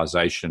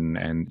characterization.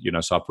 And,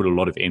 so I put a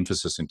lot of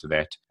emphasis into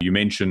that. You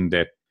mentioned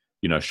that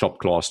Shop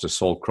Class to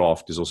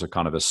Soulcraft is also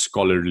kind of a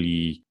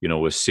scholarly,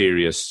 a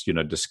serious,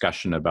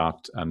 discussion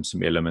about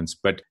some elements.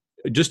 But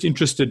just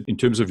interested in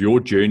terms of your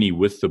journey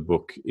with the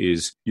book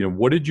is,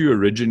 what did you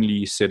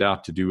originally set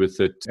out to do with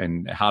it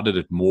and how did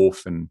it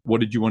morph and what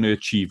did you want to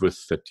achieve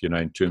with it,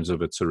 in terms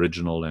of its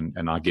original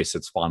and I guess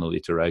its final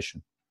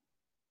iteration?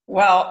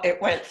 Well,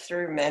 it went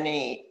through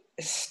many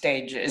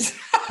stages.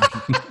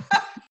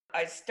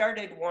 I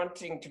started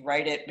wanting to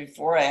write it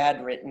before I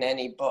had written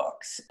any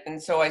books.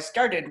 And so I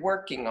started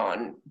working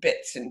on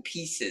bits and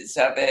pieces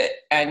of it.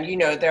 And,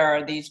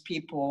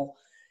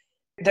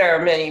 there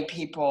are many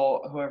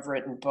people who have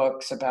written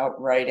books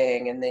about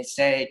writing and they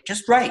say,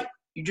 just write.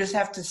 You just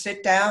have to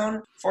sit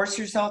down, force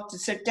yourself to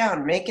sit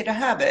down, make it a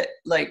habit,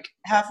 like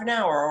half an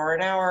hour or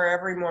an hour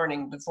every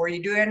morning before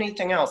you do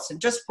anything else.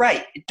 And just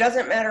write. It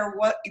doesn't matter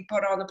what you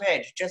put on the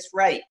page, just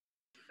write.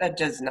 That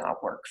does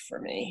not work for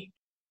me.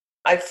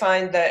 I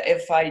find that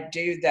if I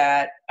do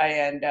that, I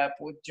end up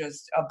with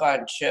just a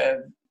bunch of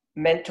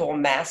mental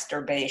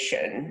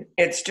masturbation.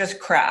 It's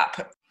just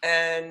crap.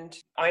 And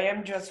I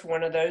am just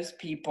one of those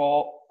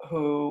people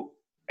who,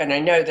 and I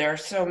know there are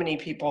so many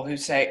people who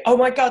say, oh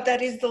my God,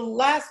 that is the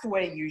last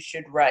way you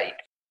should write.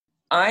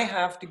 I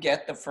have to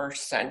get the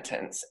first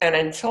sentence. And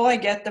until I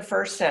get the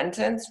first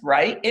sentence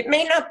right, it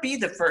may not be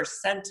the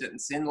first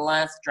sentence in the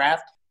last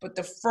draft, but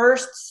the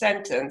first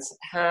sentence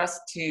has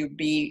to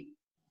be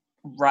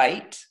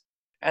right.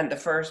 And the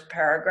first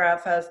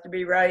paragraph has to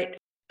be right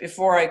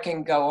before I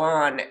can go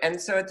on. And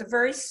so it's a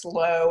very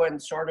slow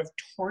and sort of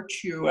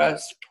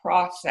tortuous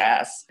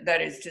process.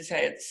 That is to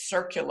say, it's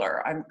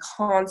circular. I'm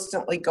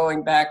constantly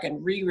going back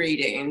and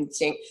rereading and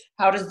seeing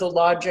how does the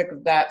logic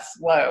of that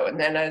flow. And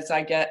then as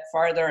I get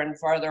farther and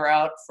farther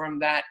out from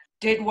that,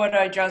 did what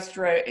I just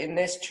wrote in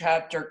this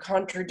chapter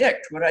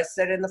contradict what I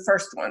said in the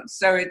first one?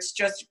 So it's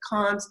just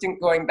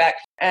constant going back.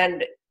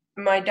 And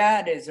my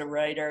dad is a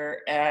writer,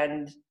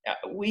 and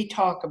we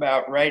talk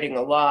about writing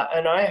a lot,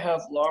 and I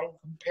have long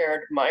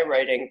compared my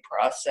writing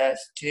process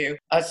to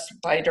a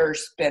spider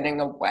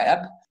spinning a web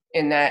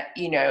in that,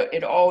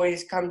 it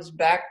always comes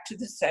back to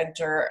the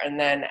center and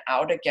then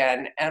out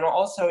again, and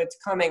also it's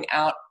coming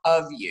out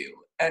of you,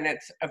 and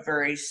it's a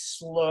very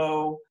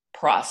slow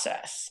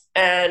process.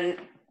 And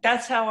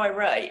that's how I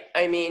write.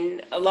 I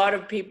mean, a lot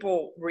of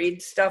people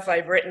read stuff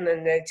I've written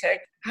and they say,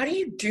 how do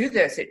you do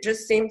this? It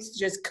just seems to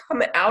just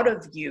come out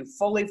of you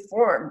fully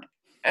formed.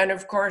 And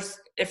of course,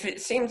 if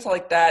it seems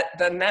like that,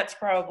 then that's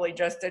probably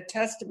just a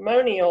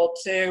testimonial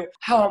to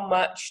how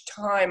much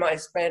time I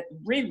spent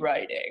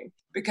rewriting,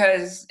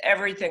 because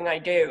everything I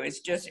do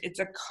is it's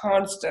a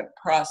constant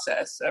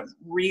process of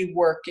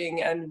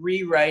reworking and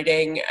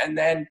rewriting. And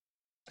then,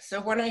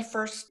 so when I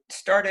first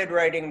started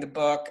writing the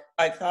book,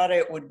 I thought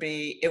it would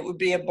be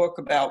a book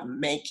about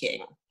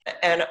making.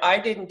 And I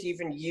didn't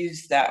even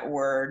use that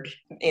word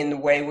in the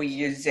way we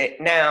use it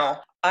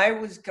now. I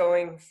was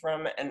going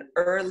from a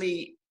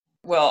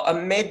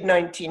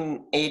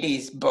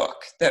mid-1980s book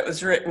that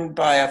was written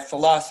by a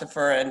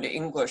philosopher and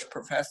English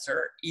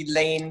professor,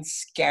 Elaine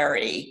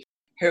Scarry,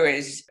 who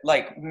is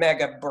like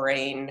mega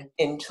brain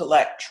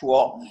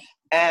intellectual.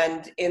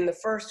 And in the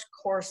first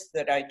course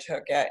that I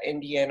took at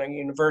Indiana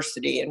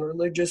University in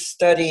religious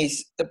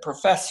studies, the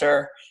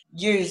professor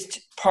used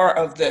part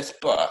of this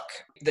book.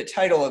 The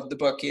title of the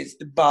book is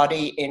The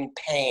Body in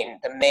Pain,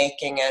 The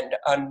Making and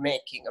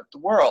Unmaking of the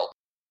World.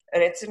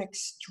 And it's an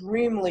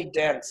extremely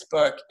dense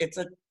book. It's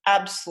an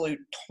absolute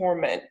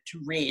torment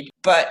to read,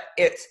 but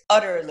it's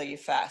utterly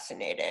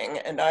fascinating.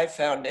 And I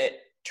found it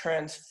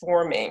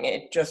transforming.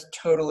 It just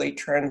totally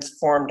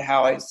transformed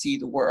how I see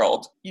the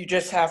world. You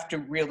just have to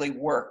really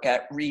work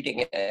at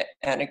reading it.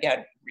 And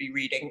again,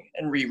 rereading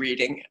and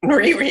rereading and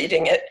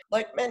rereading it,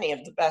 like many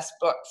of the best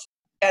books.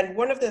 And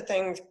one of the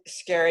things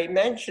Scary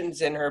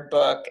mentions in her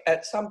book,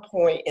 at some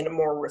point in a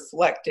more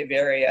reflective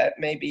area,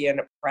 maybe in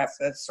a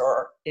preface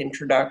or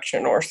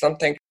introduction or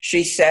something,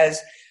 she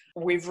says,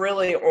 we've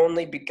really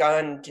only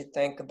begun to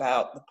think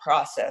about the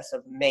process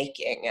of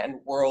making and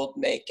world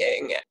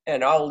making,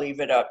 and I'll leave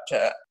it up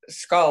to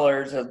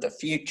scholars of the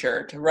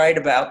future to write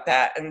about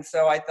that. And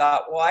so I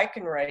thought, well, I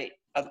can write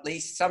at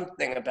least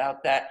something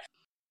about that.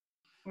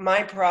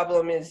 My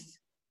problem is,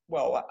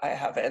 well, I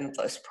have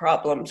endless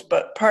problems,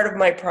 but part of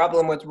my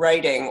problem with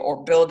writing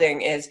or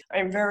building is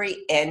I'm very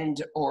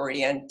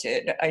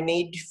end-oriented. I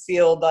need to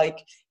feel like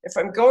if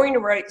I'm going to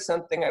write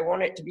something, I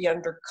want it to be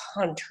under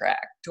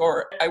contract,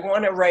 or I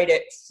want to write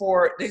it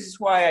for, this is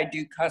why I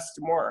do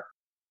custom work.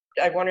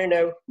 I want to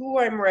know who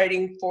I'm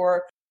writing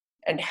for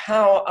and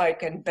how I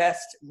can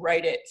best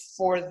write it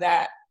for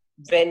that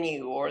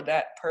venue or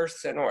that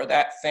person or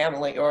that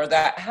family or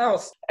that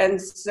house. And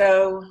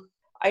so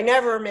I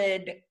never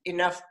made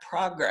enough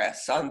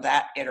progress on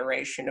that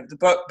iteration of the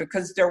book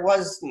because there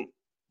was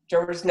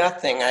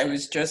nothing.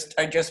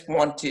 I just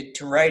wanted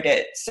to write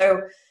it. So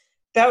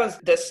that was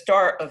the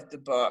start of the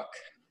book.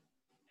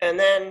 And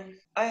then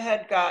I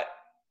had got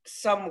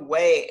some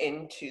way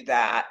into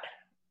that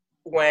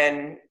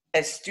when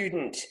a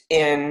student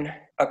in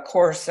a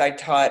course I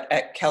taught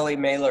at Kelly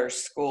Mailer's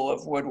School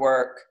of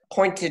Woodwork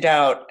pointed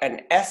out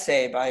an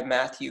essay by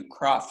Matthew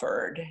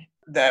Crawford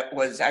that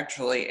was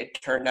actually, it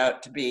turned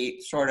out to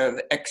be sort of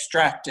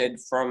extracted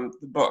from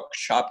the book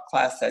Shop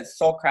Class as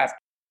Soulcraft.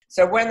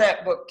 So when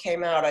that book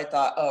came out, I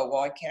thought, oh,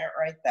 well, I can't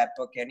write that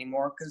book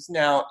anymore because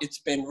now it's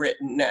been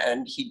written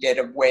and he did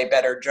a way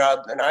better job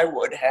than I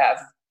would have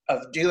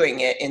of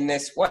doing it in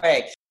this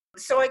way.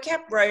 So I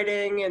kept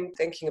writing and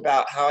thinking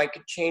about how I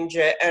could change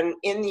it. And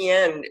in the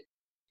end,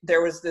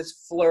 there was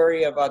this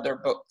flurry of other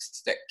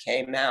books that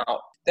came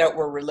out that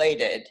were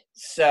related.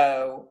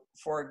 So,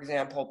 for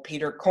example,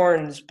 Peter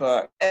Korn's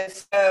book. And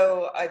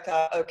so I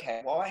thought,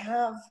 okay, well, I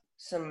have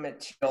some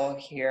material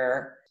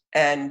here.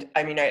 And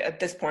I mean,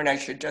 at this point, I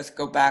should just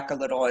go back a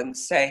little and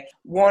say,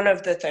 one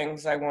of the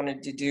things I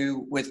wanted to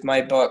do with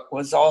my book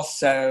was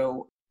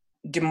also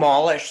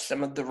demolish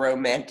some of the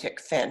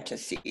romantic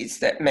fantasies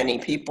that many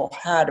people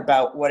had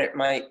about what it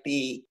might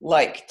be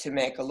like to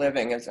make a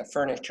living as a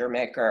furniture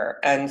maker.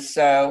 And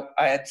so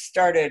I had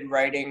started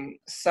writing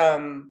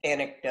some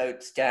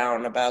anecdotes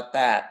down about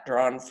that,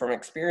 drawn from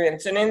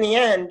experience. And in the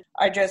end,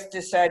 I just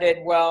decided,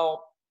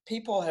 well,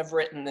 people have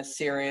written the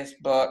serious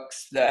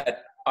books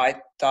that I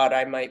thought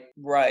I might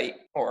write,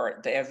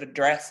 or they have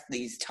addressed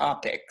these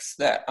topics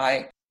that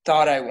I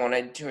thought I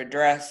wanted to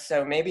address.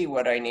 So maybe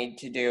what I need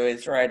to do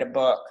is write a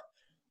book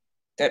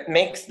that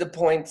makes the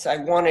points I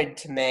wanted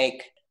to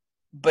make,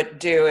 but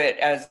do it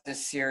as a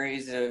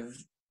series of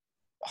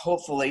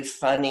hopefully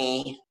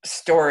funny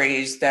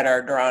stories that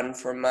are drawn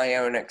from my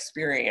own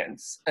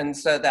experience. And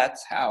so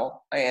that's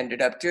how I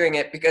ended up doing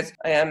it, because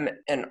I am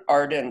an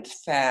ardent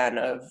fan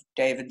of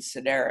David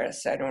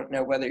Sedaris. I don't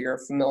know whether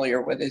you're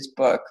familiar with his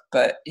book,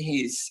 but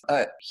he's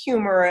a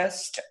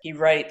humorist. He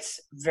writes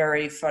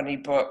very funny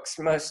books,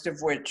 most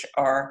of which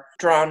are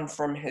drawn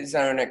from his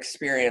own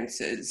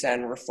experiences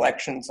and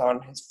reflections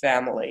on his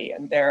family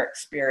and their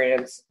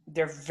experience.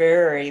 They're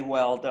very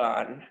well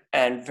done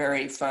and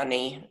very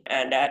funny.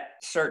 And at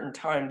certain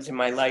times in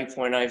my life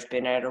when I've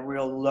been at a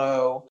real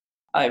low,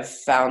 I've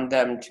found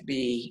them to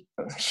be,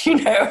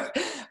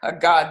 a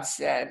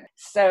godsend.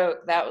 So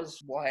that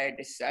was why I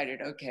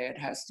decided, okay, it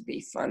has to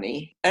be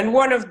funny. And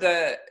one of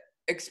the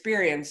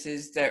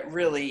experiences that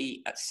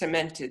really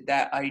cemented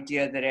that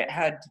idea that it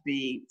had to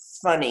be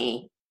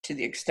funny to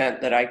the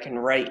extent that I can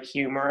write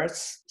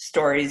humorous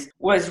stories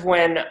was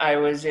when I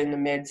was in the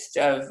midst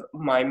of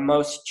my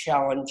most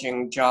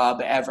challenging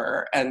job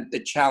ever. And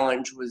the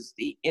challenge was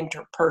the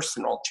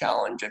interpersonal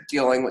challenge of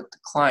dealing with the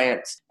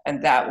clients.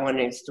 And that one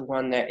is the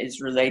one that is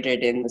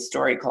related in the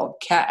story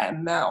called Cat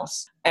and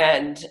Mouse.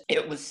 And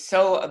it was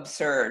so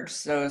absurd,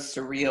 so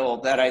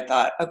surreal that I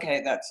thought,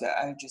 okay,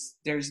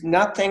 there's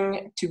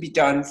nothing to be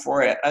done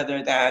for it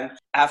other than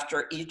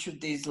after each of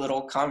these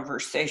little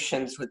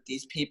conversations with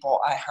these people,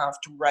 I have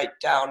to write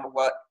down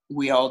what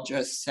we all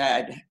just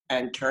said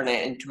and turn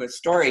it into a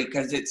story,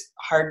 because it's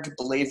hard to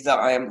believe that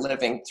I am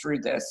living through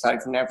this. I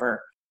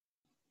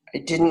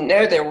didn't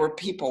know there were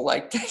people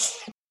like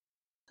this.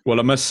 Well,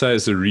 I must say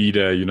as a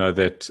reader,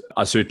 that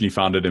I certainly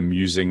found it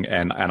amusing.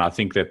 And I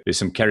think that there's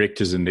some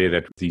characters in there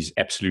that these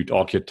absolute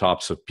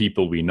archetypes of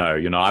people we know.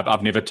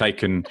 I've never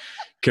taken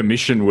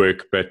commission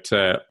work, but,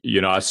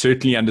 I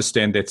certainly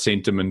understand that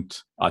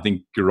sentiment. I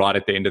think right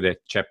at the end of that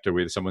chapter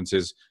where someone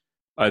says,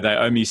 oh, they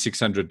owe me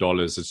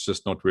 $600. It's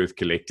just not worth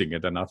collecting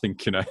it. And I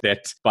think,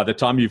 that by the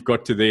time you've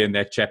got to there in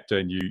that chapter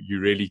and you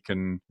really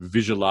can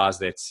visualize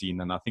that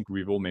scene. And I think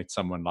we've all met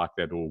someone like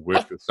that or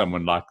worked with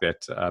someone like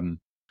that.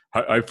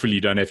 Hopefully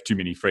you don't have too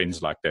many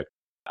friends like that.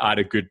 I had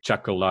a good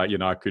chuckle.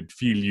 I could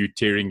feel you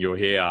tearing your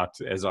hair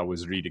out as I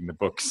was reading the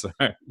book. So,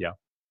 yeah.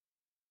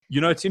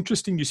 It's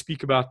interesting you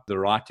speak about the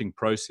writing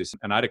process.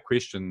 And I had a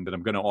question that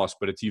I'm going to ask,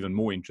 but it's even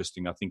more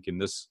interesting, I think, in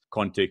this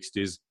context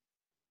is,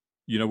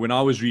 when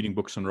I was reading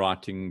books on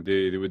writing,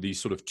 there were these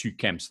sort of two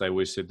camps. They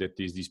always said that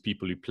there's these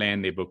people who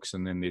plan their books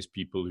and then there's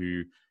people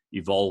who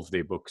evolve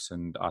their books.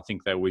 And I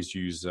think they always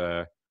use,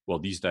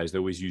 these days they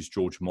always use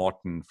George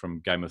Martin from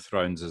Game of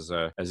Thrones as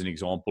an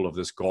example of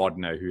this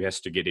gardener who has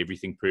to get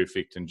everything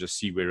perfect and just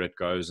see where it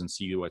goes and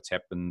see what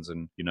happens.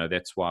 And,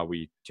 that's why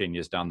we 10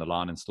 years down the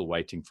line and still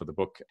waiting for the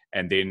book.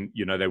 And then,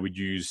 they would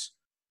use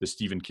the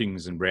Stephen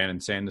Kings and Brandon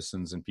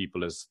Sandersons and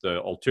people as the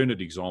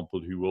alternate example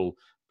who will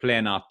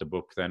plan out the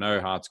book. They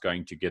know how it's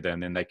going together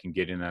and then they can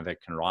get in and they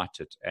can write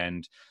it.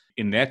 And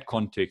in that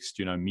context,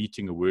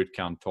 meeting a word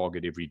count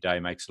target every day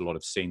makes a lot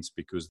of sense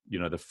because,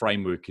 the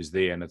framework is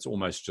there and it's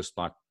almost just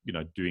like,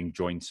 doing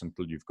joints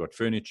until you've got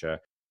furniture.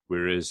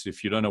 Whereas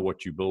if you don't know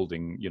what you're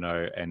building,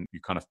 and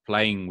you're kind of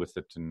playing with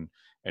it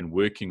and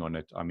working on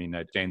it, I mean,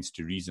 it stands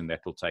to reason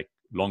that will take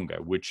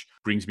longer, which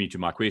brings me to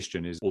my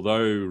question is,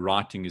 although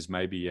writing is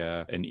maybe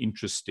an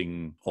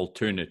interesting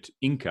alternate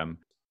income,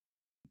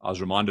 I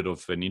was reminded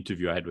of an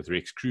interview I had with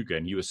Rex Kruger,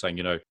 and he was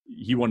saying,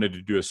 he wanted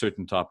to do a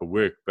certain type of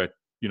work, but,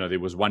 there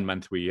was 1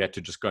 month where he had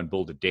to just go and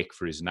build a deck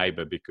for his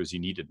neighbor because he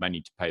needed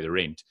money to pay the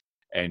rent.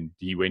 And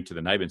he went to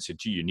the neighbor and said,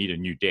 gee, you need a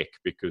new deck,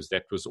 because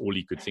that was all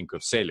he could think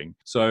of selling.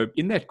 So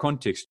in that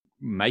context,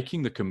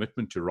 making the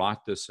commitment to write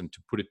this and to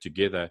put it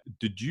together,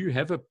 did you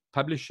have a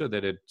publisher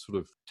that had sort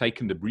of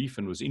taken the brief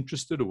and was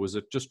interested, or was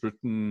it just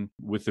written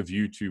with a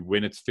view to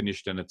when it's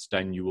finished and it's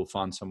done, you will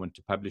find someone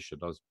to publish it?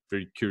 I was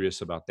very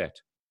curious about that.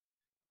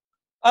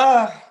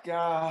 Oh,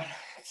 God,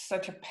 it's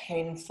such a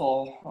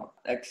painful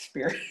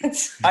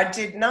experience. I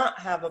did not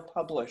have a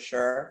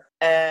publisher,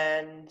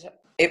 and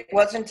it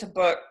wasn't a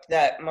book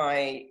that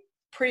my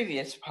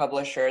previous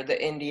publisher, the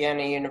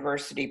Indiana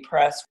University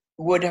Press,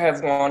 would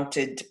have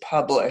wanted to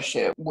publish.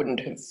 It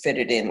wouldn't have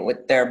fitted in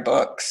with their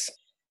books.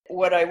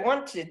 What I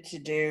wanted to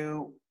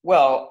do,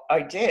 well,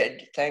 I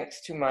did,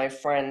 thanks to my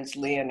friends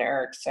Lee and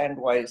Eric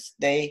Sandweiss.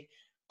 They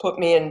put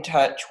me in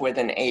touch with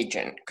an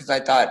agent because I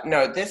thought,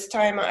 no, this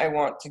time I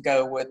want to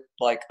go with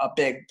like a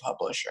big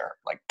publisher,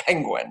 like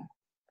Penguin.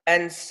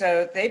 And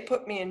so they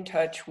put me in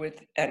touch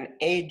with an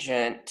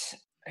agent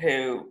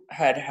who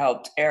had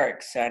helped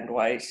Eric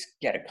Sandweiss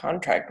get a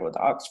contract with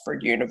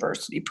Oxford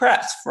University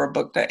Press for a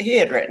book that he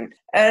had written.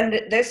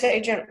 And this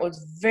agent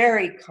was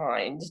very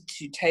kind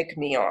to take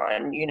me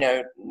on,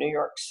 New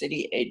York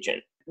City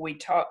agent. We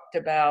talked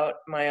about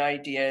my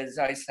ideas.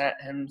 I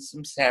sent him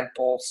some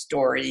sample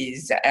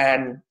stories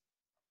and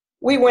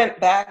we went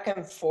back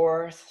and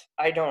forth.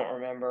 I don't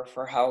remember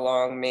for how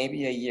long,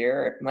 maybe a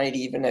year. It might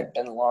even have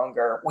been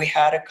longer. We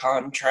had a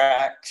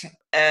contract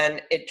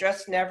and it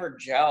just never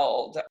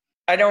gelled.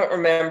 I don't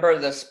remember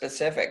the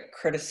specific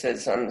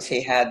criticisms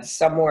he had.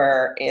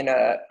 Somewhere in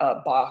a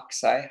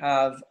box, I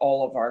have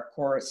all of our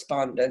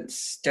correspondence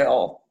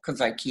still because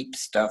I keep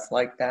stuff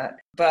like that.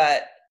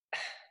 But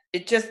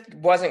it just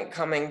wasn't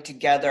coming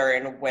together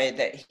in a way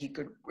that he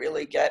could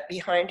really get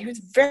behind. He was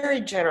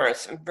very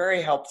generous and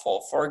very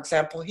helpful. For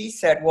example, he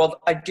said, well,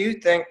 I do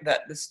think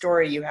that the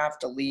story you have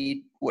to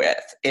lead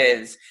with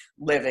is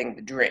living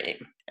the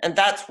dream. And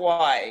that's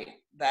why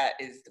that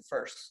is the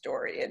first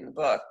story in the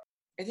book.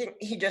 I think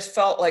he just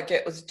felt like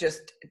it was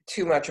just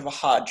too much of a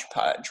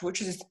hodgepodge,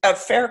 which is a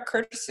fair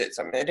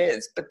criticism. It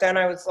is. But then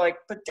I was like,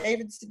 but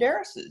David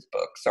Sedaris's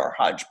books are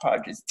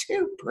hodgepodges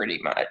too, pretty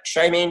much.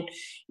 I mean,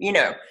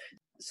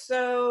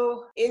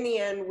 So in the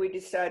end, we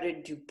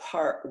decided to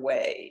part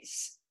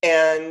ways.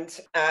 And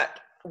at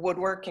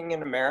Woodworking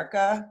in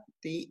America,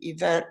 the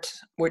event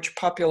which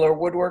Popular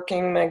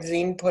Woodworking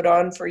magazine put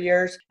on for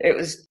years, it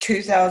was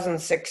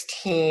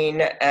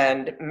 2016,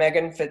 and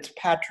Megan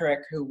Fitzpatrick,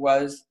 who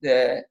was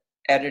the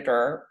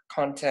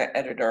content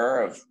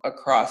editor of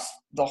across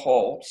the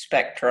whole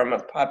spectrum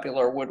of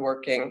Popular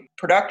Woodworking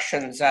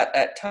productions at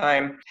that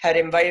time, had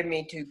invited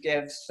me to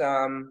give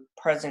some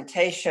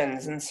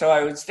presentations. And so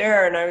I was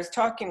there and I was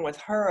talking with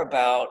her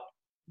about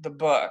the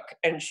book.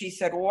 And she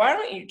said, well, why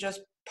don't you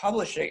just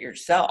publish it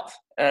yourself?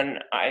 And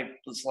I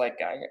was like,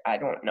 I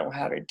don't know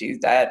how to do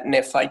that. And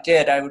if I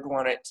did, I would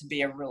want it to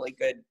be a really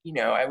good,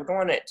 I would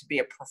want it to be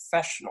a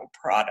professional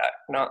product,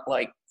 not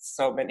like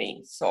so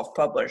many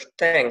self-published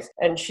things.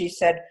 And she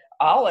said,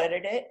 I'll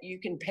edit it. You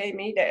can pay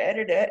me to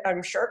edit it.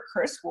 I'm sure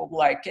Chris will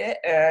like it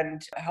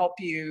and help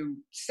you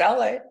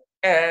sell it.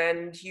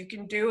 And you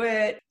can do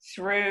it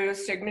through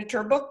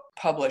Signature Book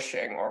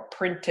Publishing or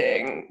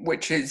printing,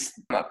 which is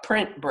a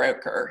print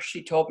broker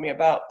she told me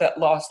about that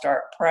Lost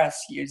Art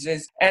Press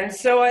uses. And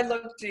so I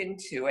looked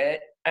into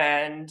it.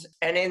 And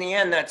in the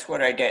end, that's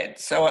what I did.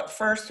 So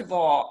first of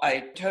all, I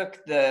took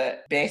the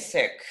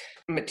basic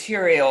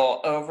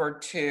material over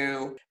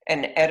to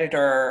an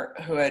editor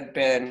who had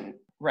been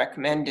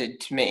recommended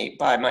to me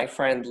by my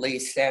friend Lee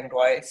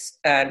Sandweiss.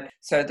 And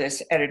so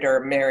this editor,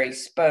 Mary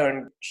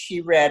Spohn,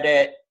 she read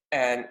it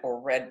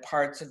or read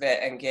parts of it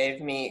and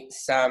gave me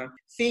some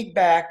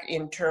feedback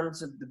in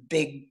terms of the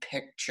big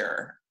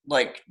picture,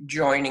 like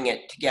joining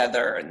it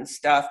together and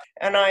stuff.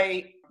 And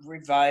I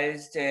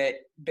revised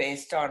it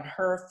based on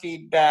her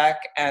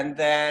feedback. And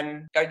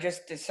then I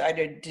just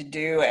decided to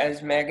do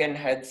as Megan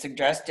had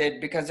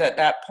suggested, because at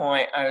that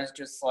point I was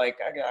just like,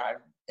 I've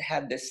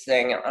had this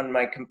thing on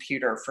my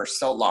computer for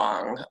so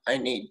long. I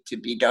need to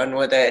be done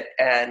with it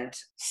and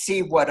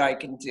see what I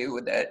can do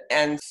with it.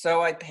 And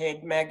so I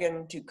paid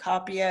Megan to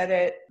copy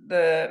edit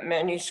the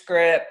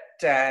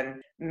manuscript,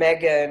 and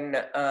Megan,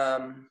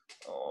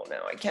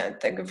 I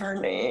can't think of her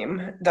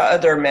name, the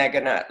other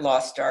Megan at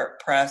Lost Art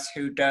Press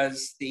who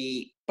does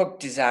the book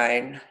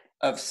design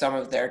of some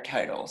of their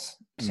titles.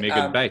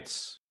 Megan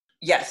Bates.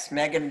 Yes,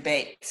 Megan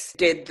Bates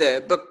did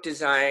the book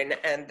design,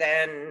 and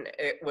then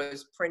it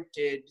was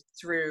printed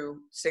through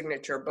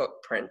Signature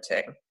Book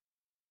Printing.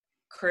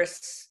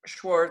 Chris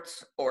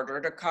Schwartz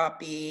ordered a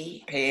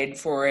copy, paid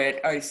for it.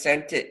 I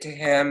sent it to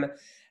him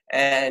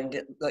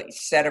and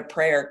said a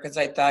prayer, because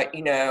I thought,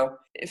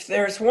 if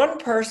there's one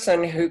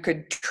person who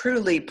could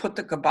truly put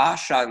the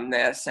kibosh on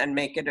this and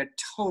make it a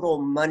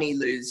total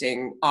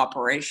money-losing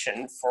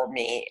operation for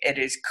me, it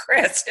is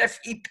Chris, if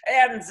he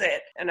pans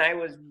it. And I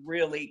was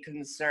really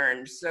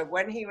concerned. So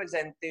when he was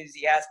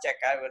enthusiastic,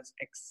 I was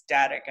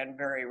ecstatic and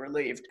very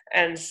relieved.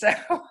 And so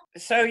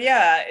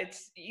yeah,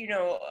 it's,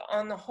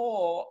 on the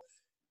whole,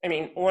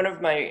 one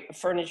of my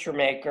furniture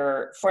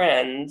maker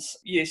friends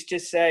used to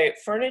say,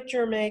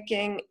 furniture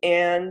making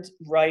and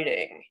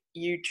writing,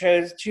 you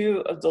chose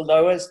two of the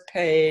lowest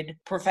paid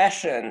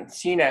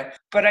professions,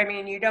 but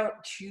you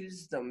don't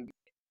choose them.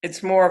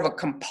 It's more of a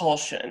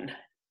compulsion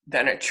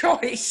than a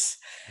choice.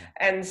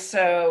 And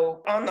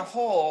so on the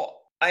whole,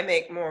 I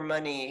make more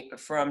money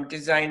from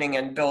designing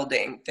and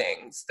building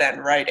things than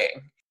writing.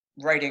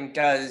 Writing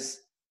does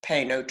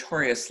pay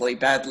notoriously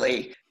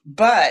badly.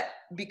 But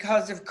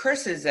because of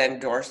Chris's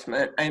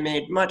endorsement, I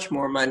made much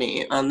more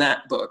money on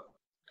that book.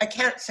 I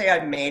can't say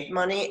I made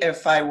money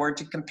if I were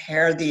to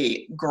compare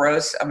the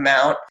gross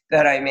amount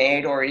that I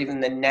made or even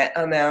the net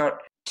amount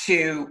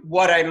to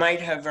what I might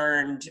have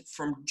earned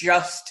from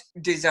just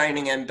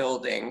designing and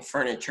building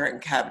furniture and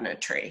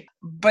cabinetry.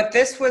 But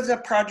this was a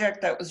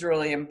project that was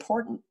really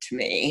important to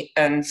me.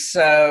 And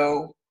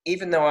so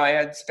even though I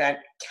had spent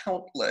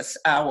countless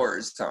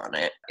hours on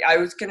it, I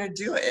was going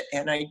to do it,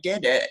 and I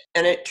did it.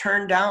 And it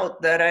turned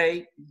out that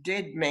I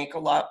did make a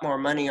lot more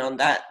money on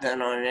that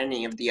than on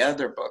any of the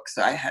other books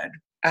I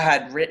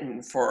had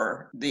written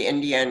for the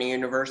Indiana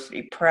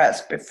University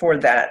Press before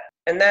that.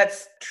 And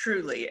that's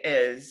truly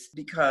is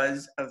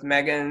because of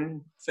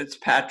Megan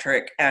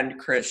Fitzpatrick and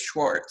Chris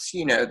Schwartz,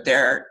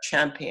 their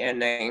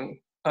championing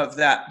of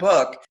that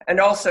book. And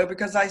also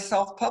because I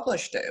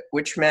self-published it,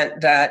 which meant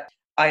that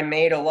I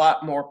made a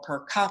lot more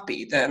per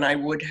copy than I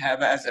would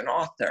have as an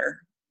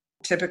author.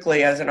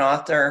 Typically, as an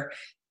author,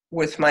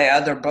 with my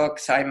other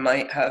books, I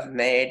might have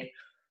made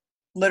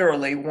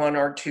literally $1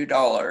 or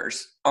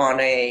 $2 on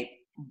a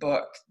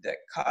book that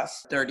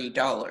costs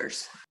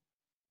 $30.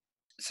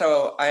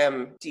 So I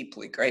am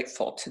deeply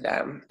grateful to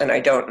them. And I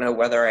don't know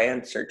whether I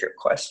answered your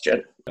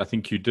question. I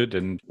think you did.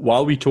 And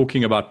while we're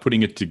talking about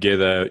putting it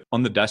together,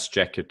 on the dust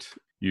jacket,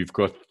 you've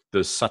got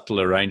the subtle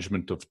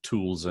arrangement of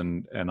tools.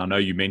 And I know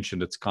you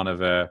mentioned it's kind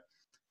of a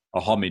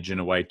homage in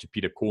a way to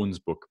Peter Korn's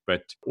book.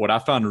 But what I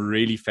found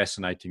really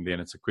fascinating then,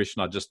 it's a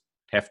question I just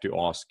have to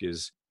ask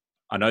is,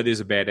 I know there's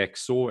a bad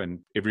axe saw and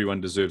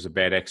everyone deserves a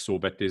bad axe saw,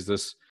 but there's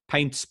this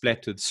paint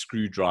splattered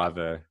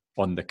screwdriver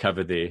on the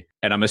cover there.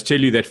 And I must tell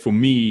you that for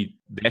me,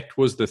 that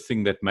was the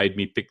thing that made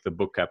me pick the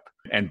book up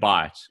and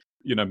buy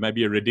it.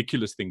 Maybe a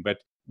ridiculous thing, but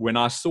when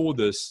I saw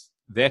this,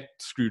 that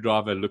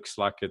screwdriver looks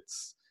like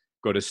it's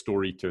got a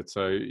story to it.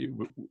 So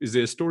is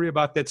there a story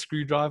about that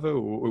screwdriver,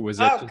 or was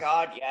that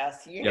God,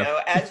 yes.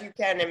 As you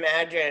can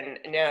imagine,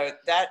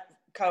 that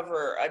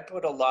cover, I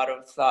put a lot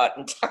of thought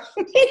and time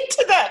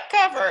into that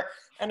cover.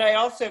 And I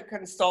also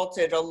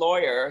consulted a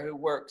lawyer who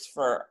works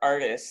for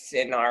artists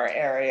in our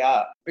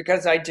area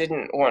because I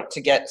didn't want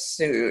to get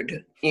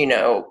sued,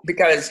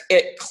 because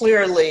it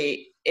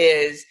clearly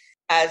is,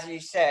 as you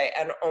say,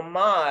 an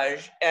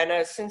homage and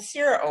a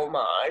sincere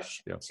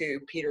homage to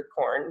Peter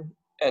Korn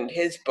and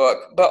his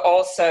book, but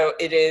also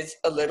it is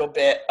a little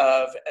bit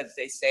of, as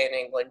they say in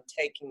England,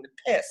 taking the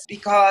piss,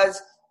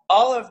 because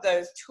all of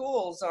those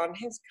tools on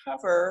his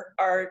cover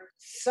are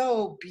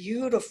so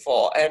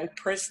beautiful and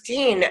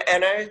pristine.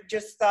 And I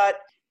just thought,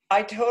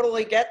 I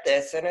totally get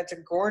this. And it's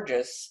a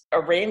gorgeous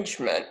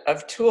arrangement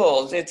of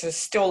tools. It's a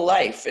still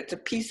life. It's a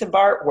piece of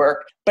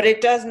artwork but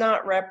it does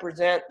not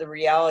represent the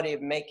reality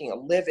of making a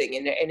living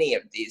in any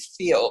of these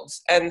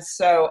fields. And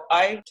so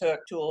I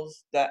took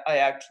tools that I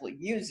actually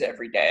use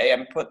every day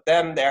and put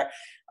them there.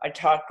 I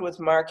talked with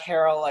Mark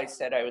Harrell. I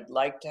said, I would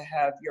like to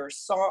have your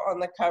saw on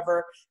the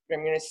cover.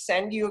 I'm going to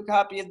send you a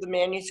copy of the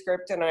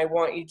manuscript, and I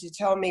want you to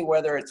tell me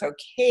whether it's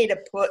okay to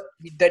put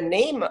the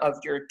name of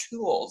your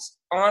tools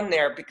on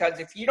there, because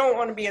if you don't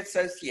want to be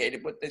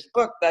associated with this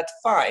book, that's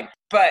fine.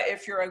 But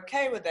if you're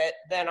okay with it,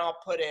 then I'll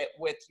put it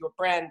with your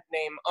brand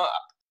name up.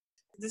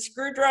 The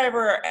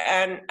screwdriver,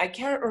 and I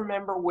can't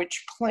remember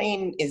which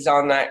plane is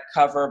on that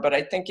cover, but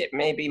I think it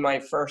may be my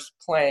first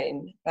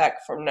plane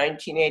back from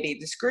 1980.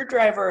 The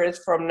screwdriver is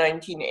from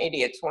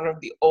 1980. It's one of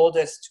the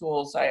oldest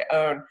tools I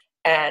own.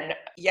 And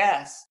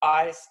yes,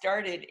 I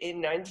started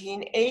in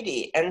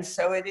 1980, and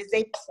so it is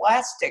a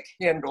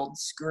plastic-handled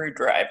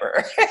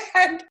screwdriver.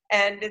 and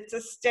it's a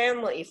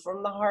Stanley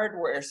from the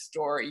hardware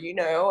store,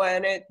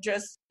 and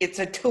it's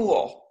a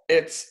tool.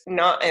 It's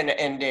not an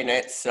end in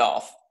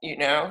itself,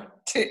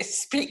 to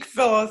speak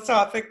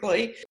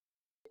philosophically.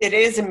 It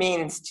is a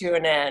means to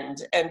an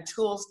end, and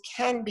tools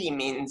can be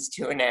means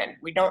to an end.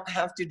 We don't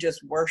have to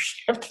just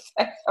worship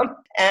them.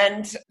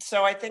 And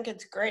so I think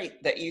it's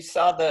great that you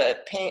saw the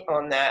paint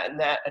on that and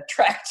that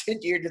attracted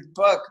you to the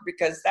book,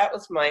 because that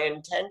was my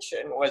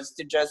intention, was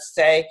to just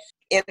say,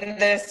 in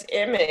this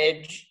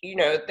image,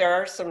 there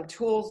are some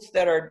tools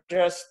that are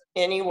just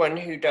anyone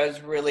who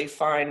does really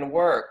fine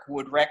work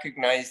would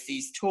recognize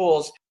these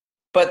tools.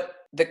 But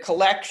the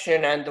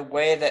collection and the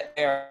way that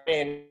they're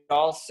in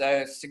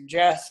also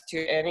suggests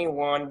to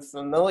anyone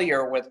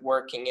familiar with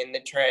working in the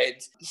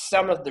trades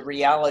some of the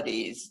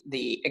realities,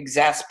 the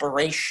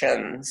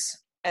exasperations,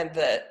 and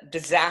the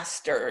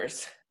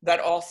disasters that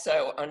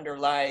also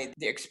underlie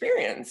the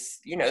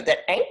experience, that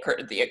anchor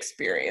the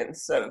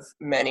experience of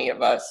many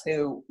of us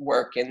who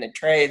work in the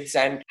trades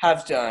and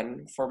have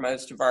done for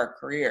most of our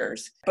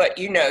careers. But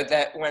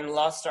that when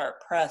Lost Art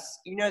Press,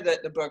 that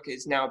the book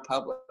is now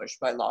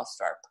published by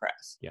Lost Art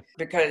Press. Yeah.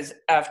 Because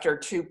after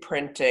 2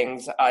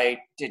 printings, I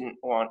didn't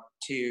want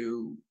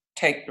to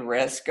take the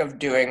risk of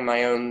doing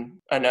my own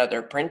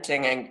another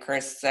printing, and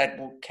Chris said,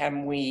 well,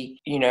 can we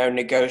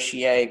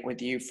negotiate with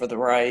you for the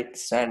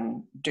rights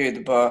and do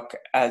the book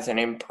as an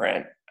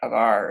imprint of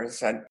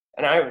ours? And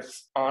I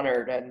was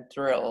honored and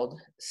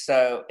thrilled.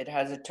 So it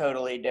has a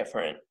totally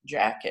different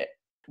jacket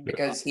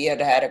because he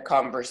had a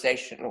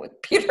conversation with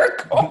Peter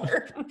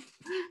Gordon.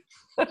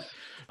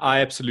 I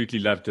absolutely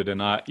loved it.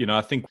 And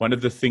I think one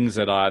of the things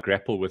that I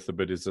grapple with a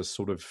bit is this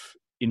sort of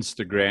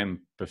Instagram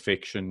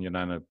perfection. And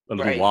a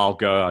little while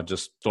ago, I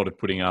just started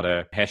putting out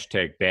a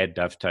hashtag bad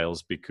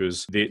dovetails,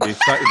 because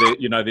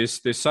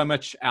there's so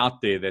much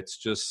out there that's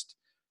just,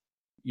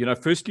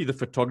 firstly, the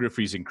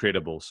photography is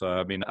incredible.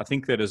 So, I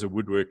think that as a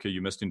woodworker,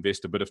 you must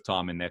invest a bit of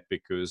time in that,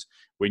 because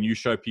when you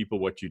show people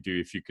what you do,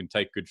 if you can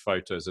take good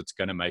photos, it's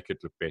going to make it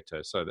look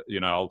better. So,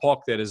 I'll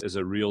park that as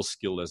a real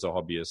skill as a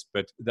hobbyist.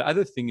 But the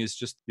other thing is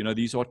just,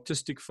 these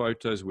artistic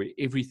photos where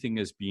everything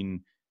has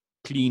been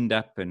cleaned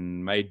up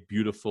and made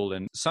beautiful.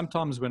 And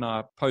sometimes when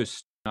I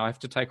post, I have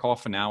to take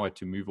half an hour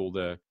to move all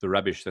the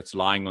rubbish that's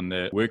lying on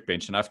the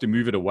workbench, and I have to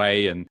move it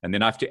away, and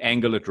then I have to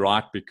angle it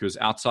right, because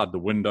outside the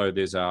window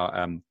there's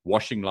our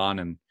washing line,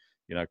 and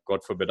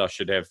God forbid I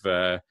should have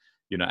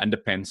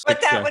underpants. But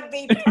that would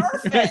be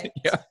perfect.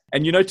 Yeah.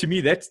 And to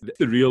me, that's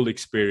the real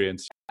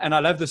experience. And I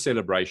love the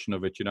celebration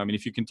of it.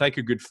 If you can take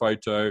a good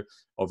photo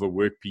of a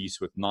workpiece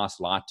with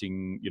nice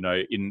lighting,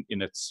 in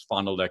its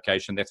final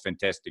location, that's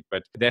fantastic.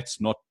 But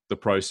that's not the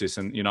process.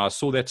 And, I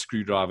saw that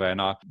screwdriver,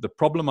 and the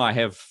problem I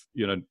have,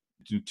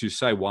 to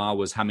say why I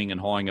was humming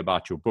and hawing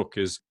about your book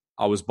is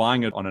I was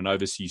buying it on an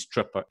overseas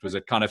trip. It was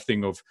a kind of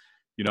thing of,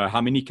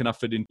 how many can I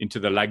fit into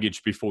the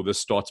luggage before this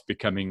starts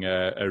becoming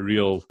a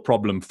real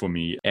problem for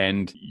me?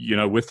 And,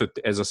 with it,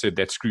 as I said,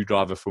 that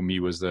screwdriver for me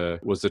was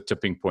the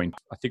tipping point.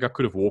 I think I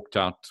could have walked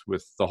out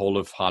with the whole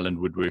of Highland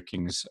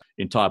Woodworking's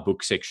entire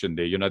book section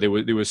there. There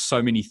were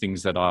so many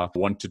things that I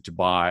wanted to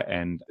buy,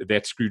 and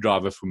that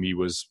screwdriver for me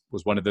was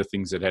one of the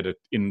things that had it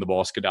in the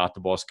basket, out the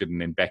basket, and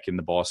then back in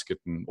the basket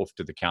and off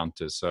to the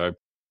counter. So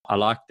I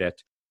like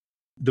that.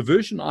 The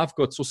version I've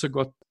got's also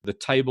got the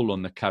table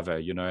on the cover,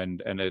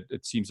 and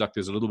it seems like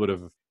there's a little bit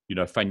of,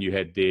 fun you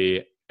had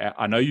there.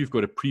 I know you've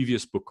got a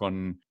previous book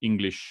on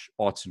English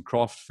arts and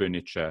craft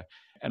furniture,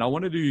 and I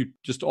wanted to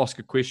just ask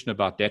a question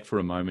about that for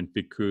a moment,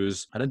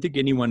 because I don't think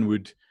anyone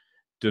would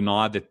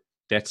deny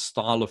that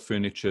style of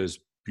furniture is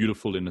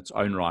beautiful in its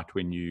own right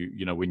when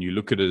you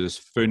look at it as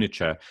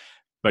furniture.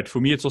 But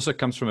for me, it also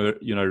comes from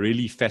a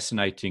really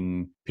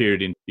fascinating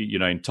period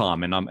in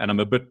time, and I'm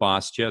a bit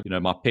biased here.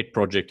 My pet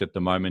project at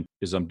the moment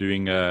is I'm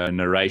doing a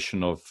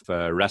narration of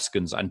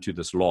Ruskin's Unto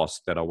This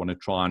Last that I want to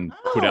try and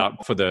put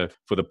out for the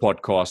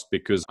podcast,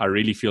 because I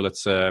really feel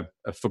it's a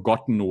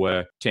forgotten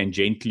or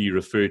tangentially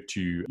referred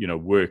to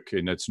work,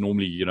 and it's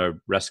normally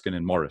Ruskin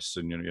and Morris,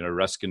 and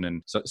Ruskin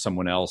and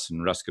someone else,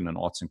 and Ruskin and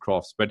arts and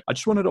crafts. But I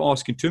just wanted to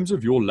ask, in terms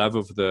of your love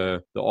of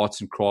the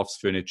arts and crafts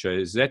furniture,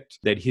 is that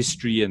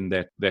history and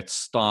that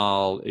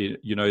style,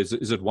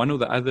 is it one or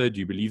the other? Do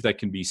you believe they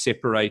can be be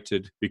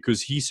separated?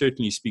 Because he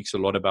certainly speaks a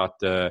lot about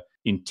the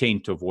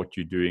intent of what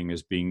you're doing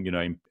as being,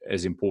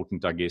 as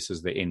important, I guess,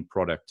 as the end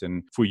product.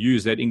 And for you,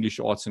 is that English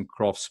Arts and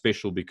Crafts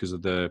special because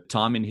of the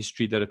time in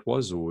history that it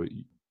was? Or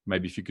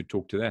maybe if you could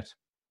talk to that.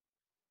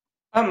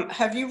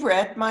 Have you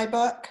read my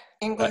book,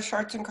 English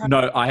Arts and Crafts?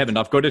 No, I haven't.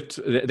 I've got it.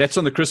 That's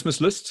on the Christmas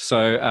list. So,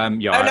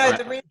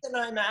 the reason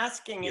I'm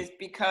asking is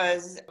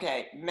because,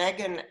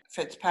 Megan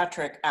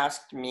Fitzpatrick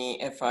asked me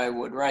if I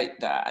would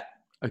write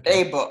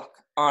a book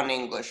on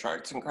English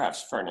Arts and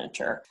Crafts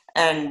furniture.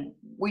 And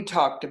we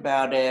talked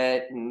about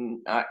it. And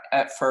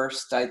at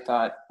first I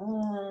thought,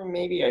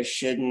 maybe I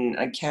shouldn't.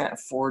 I can't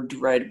afford to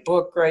write a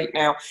book right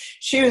now.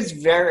 She was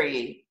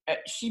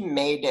she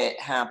made it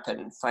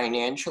happen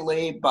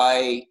financially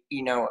by,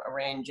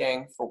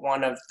 arranging for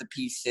one of the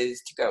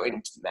pieces to go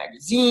into the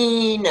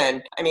magazine.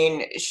 And I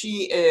mean,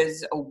 she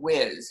is a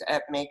whiz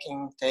at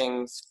making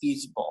things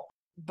feasible.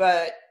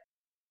 But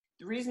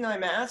the reason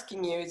I'm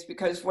asking you is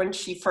because when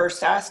she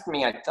first asked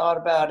me, I thought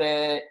about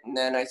it. And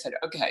then I said,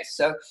 okay,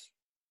 so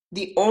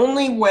the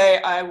only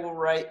way I will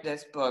write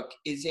this book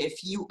is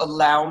if you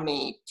allow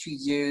me to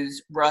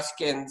use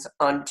Ruskin's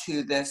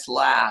Unto This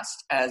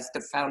Last as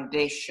the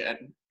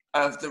foundation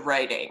of the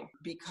writing,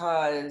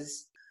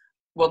 because,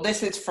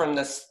 this is from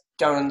the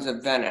Stones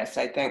of Venice,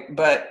 I think,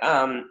 but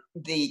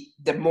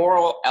the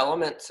moral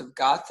elements of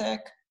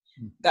Gothic,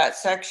 that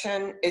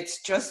section,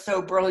 it's just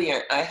so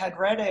brilliant. I had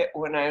read it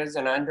when I was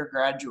an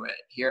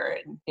undergraduate here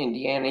at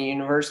Indiana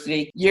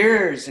University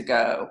years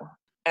ago,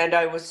 and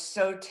I was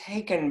so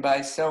taken by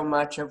so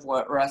much of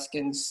what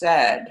Ruskin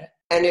said,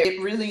 and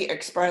it really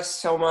expressed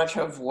so much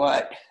of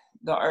what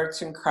the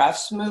arts and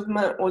crafts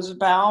movement was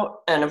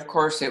about, and of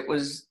course it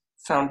was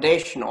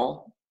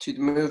foundational to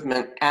the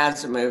movement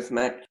as a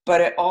movement,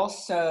 but it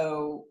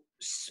also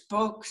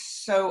spoke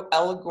so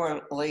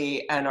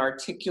eloquently and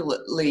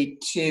articulately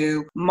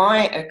to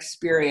my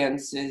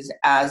experiences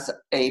as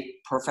a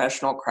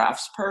professional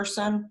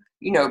craftsperson,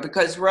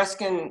 because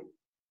Ruskin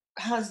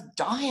has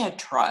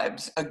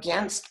diatribes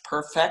against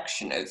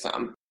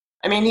perfectionism.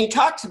 I mean, he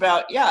talks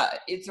about,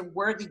 it's a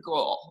worthy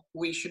goal.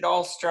 We should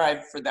all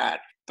strive for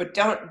that, but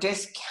don't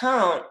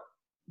discount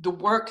the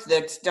work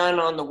that's done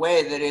on the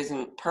way that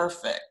isn't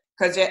perfect,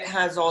 because it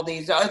has all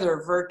these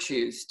other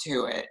virtues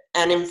to it.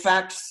 And in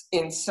fact,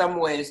 in some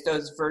ways,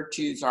 those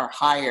virtues are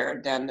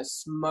higher than the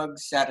smug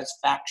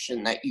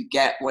satisfaction that you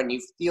get when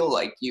you feel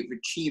like you've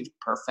achieved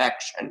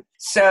perfection.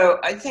 So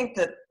I think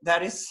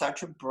that is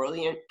such a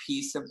brilliant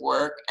piece of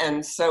work.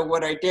 And so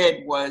what I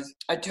did was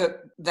I took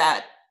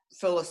that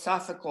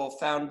philosophical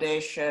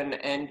foundation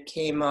and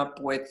came up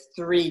with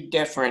 3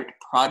 different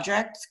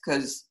projects,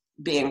 because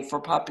being for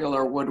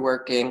Popular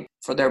Woodworking,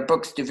 for their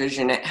books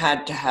division, it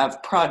had to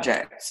have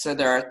projects. So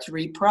there are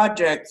 3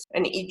 projects,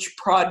 and each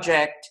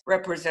project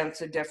represents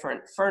a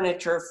different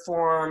furniture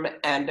form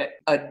and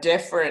a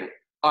different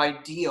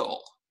ideal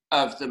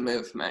of the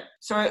movement.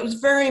 So it was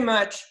very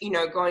much,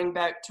 going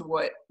back to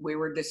what we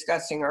were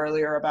discussing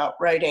earlier about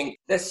writing,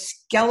 the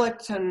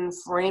skeleton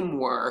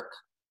framework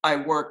I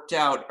worked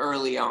out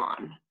early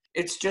on.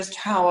 It's just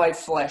how I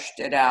fleshed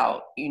it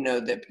out,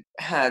 that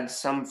had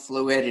some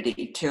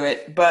fluidity to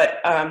it.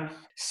 But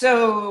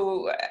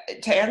so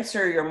to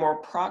answer your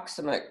more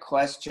proximate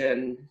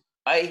question,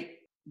 I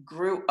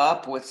grew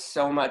up with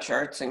so much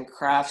arts and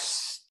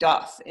crafts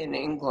stuff in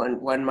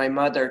England. When my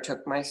mother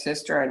took my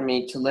sister and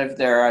me to live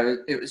there,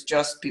 it was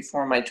just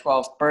before my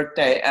 12th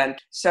birthday, and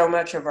so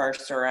much of our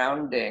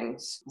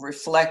surroundings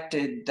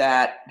reflected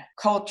that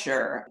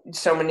culture.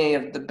 So many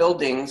of the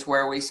buildings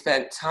where we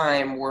spent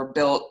time were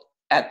built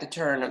at the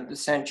turn of the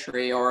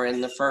century or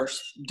in the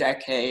first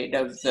decade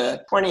of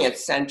the 20th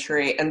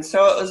century. And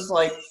so it was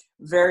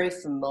very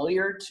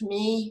familiar to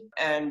me.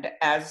 And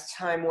as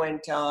time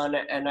went on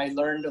and I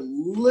learned a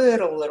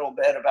little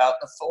bit about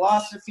the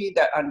philosophy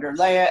that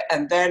underlay it,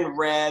 and then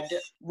read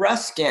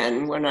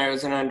Ruskin when I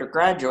was an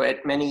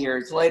undergraduate many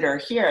years later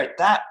here,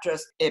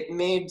 it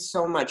made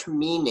so much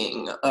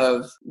meaning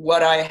of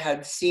what I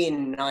had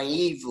seen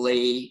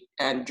naively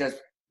and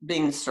just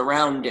being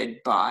surrounded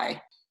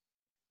by.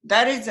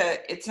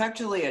 It's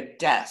actually a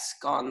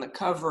desk on the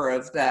cover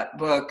of that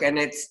book, and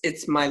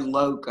it's my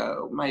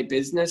logo, my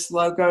business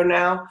logo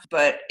now,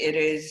 but it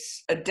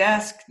is a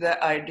desk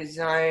that I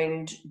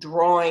designed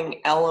drawing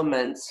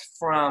elements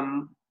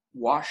from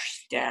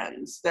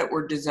washstands that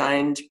were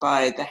designed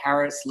by the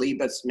Harris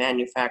Lebus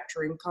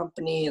Manufacturing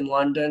Company in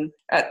London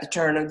at the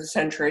turn of the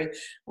century,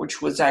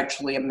 which was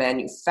actually a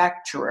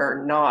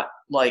manufacturer, not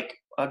like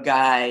a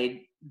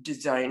guy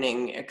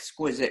designing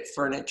exquisite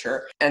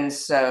furniture. And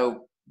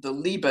so the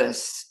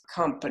Lebus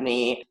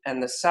Company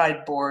and the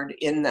sideboard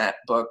in that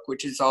book,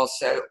 which is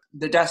also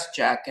the dust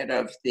jacket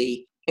of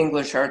the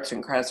English Arts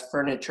and Crafts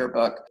Furniture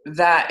book,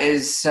 that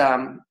is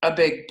a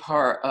big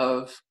part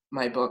of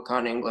my book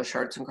on English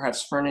Arts and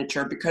Crafts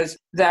Furniture, because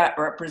that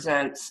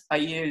represents, I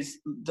use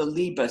the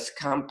Lebus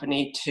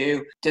Company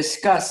to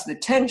discuss the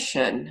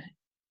tension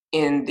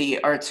in the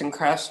arts and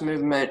crafts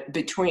movement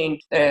between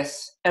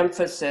this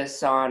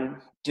emphasis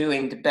on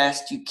doing the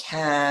best you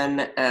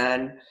can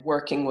and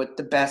working with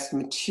the best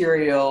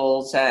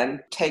materials and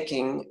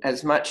taking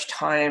as much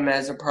time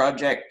as a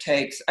project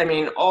takes. I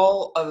mean,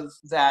 all of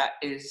that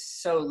is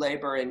so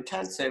labor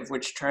intensive,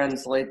 which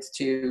translates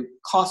to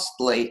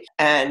costly.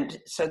 And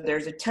so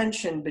there's a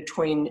tension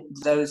between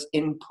those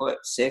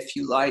inputs, if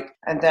you like,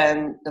 and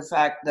then the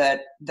fact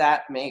that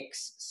that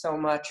makes so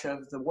much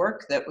of the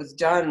work that was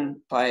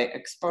done by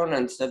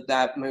exponents of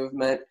that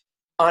movement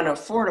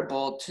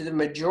unaffordable to the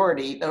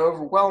majority, the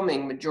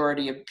overwhelming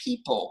majority of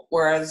people,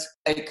 whereas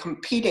a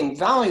competing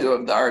value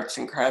of the arts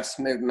and crafts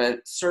movement,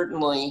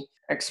 certainly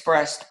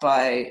expressed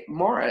by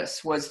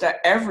Morris, was that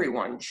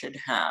everyone should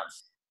have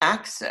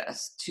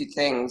access to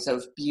things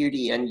of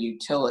beauty and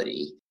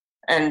utility.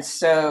 And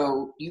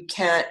so you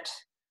can't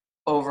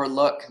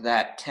overlook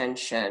that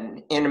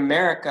tension. In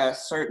America,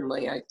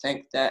 certainly, I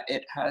think that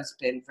it has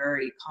been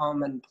very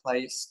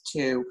commonplace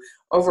to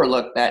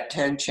overlook that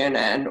tension,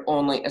 and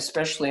only,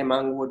 especially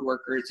among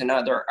woodworkers and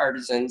other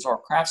artisans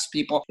or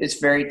craftspeople,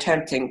 it's very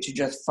tempting to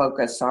just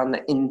focus on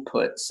the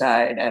input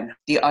side and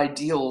the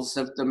ideals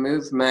of the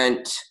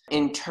movement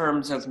in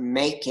terms of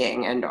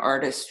making and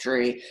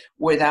artistry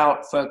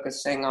without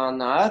focusing on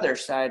the other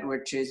side,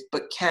 which is,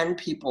 but can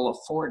people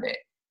afford it?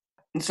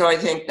 And so I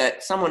think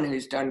that someone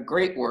who's done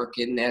great work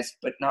in this,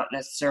 but not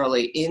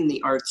necessarily in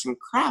the arts and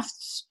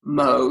crafts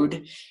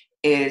mode,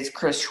 is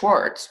Chris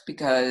Schwartz,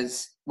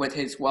 because with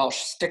his Welsh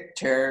stick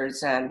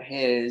chairs and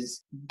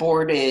his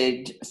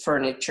boarded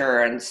furniture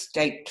and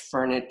staked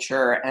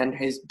furniture and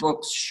his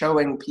books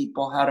showing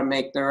people how to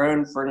make their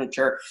own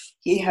furniture,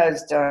 he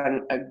has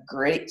done a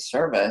great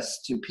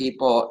service to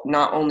people,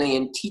 not only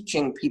in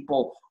teaching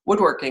people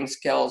woodworking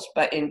skills,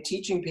 but in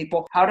teaching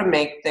people how to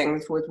make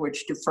things with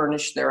which to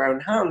furnish their own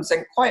homes.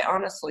 And quite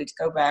honestly, to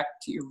go back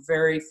to your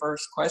very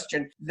first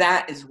question,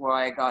 that is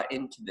why I got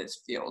into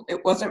this field.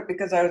 It wasn't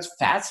because I was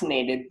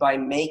fascinated by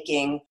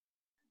making,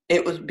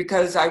 it was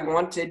because I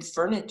wanted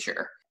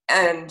furniture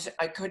and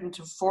I couldn't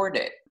afford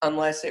it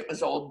unless it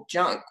was old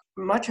junk,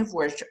 much of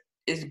which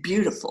is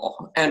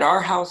beautiful. And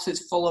our house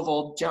is full of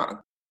old junk.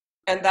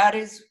 And that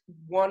is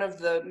one of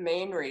the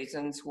main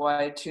reasons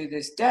why, to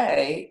this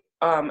day,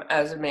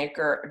 as a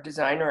maker, a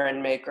designer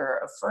and maker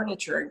of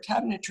furniture and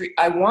cabinetry,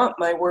 I want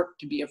my work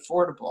to be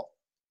affordable.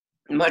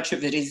 Much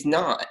of it is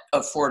not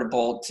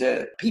affordable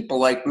to people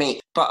like me,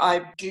 but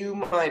I do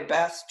my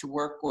best to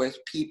work with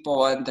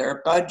people and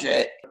their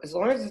budget. As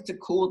long as it's a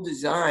cool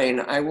design,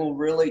 I will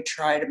really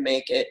try to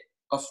make it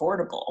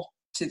affordable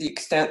to the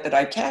extent that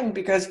I can,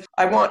 because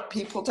I want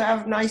people to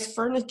have nice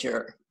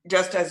furniture,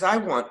 just as I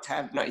want to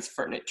have nice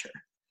furniture.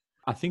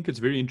 I think it's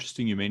very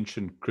interesting you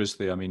mentioned Chris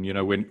there. I mean,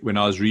 when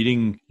I was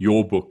reading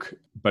your book,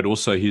 but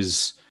also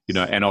his,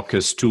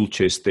 anarchist tool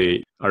chest there,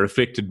 I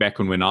reflected back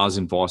on when I was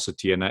in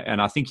varsity. And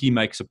I think he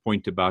makes a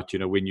point about,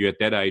 when you're at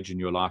that age in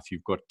your life,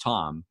 you've got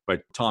time,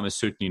 but time is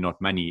certainly not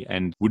money.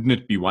 And wouldn't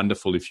it be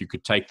wonderful if you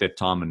could take that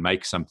time and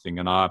make something?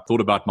 And I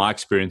thought about my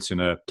experience in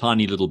a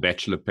tiny little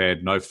bachelor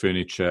pad, no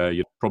furniture,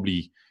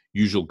 probably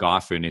usual guy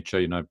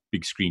furniture,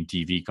 big screen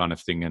TV kind of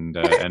thing, and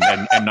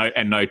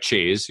no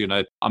chairs.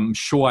 I'm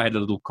sure I had a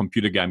little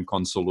computer game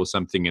console or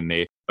something in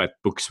there, but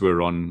books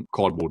were on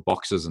cardboard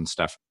boxes and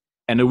stuff.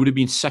 And it would have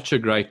been such a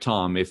great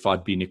time if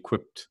I'd been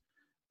equipped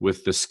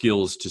with the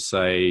skills to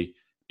say,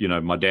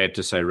 my dad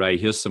to say, Ray,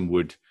 here's some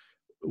wood.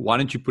 Why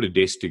don't you put a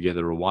desk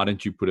together, or why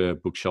don't you put a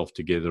bookshelf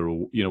together,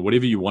 or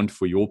whatever you want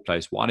for your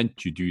place, why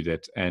don't you do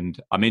that?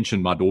 And I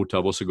mentioned my daughter.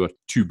 I've also got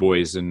 2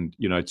 boys, and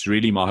it's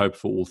really my hope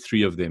for all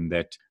 3 of them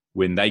that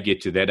when they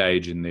get to that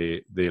age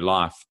in their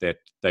life, that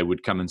they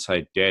would come and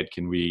say, Dad,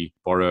 can we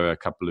borrow a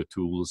couple of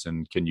tools,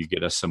 and can you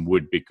get us some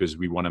wood, because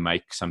we want to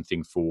make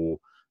something for,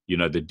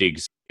 the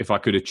digs. If I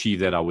could achieve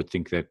that, I would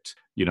think that,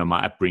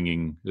 my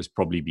upbringing has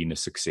probably been a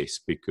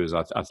success, because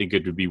I think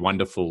it would be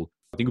wonderful.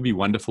 I think it would be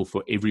wonderful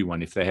for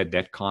everyone if they had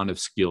that kind of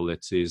skill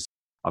that says,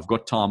 I've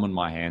got time on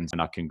my hands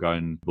and I can go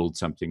and build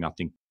something. I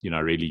think, I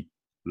really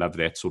love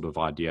that sort of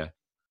idea.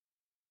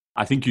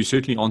 I think you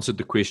certainly answered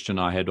the question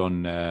I had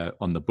on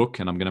the book,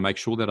 and I'm going to make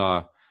sure that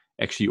I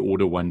actually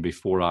order one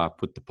before I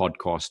put the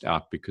podcast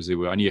out, because there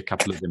were only a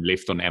couple of them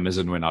left on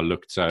Amazon when I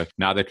looked. So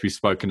now that we've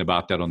spoken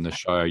about that on the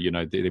show,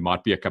 there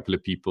might be a couple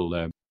of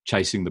people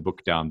chasing the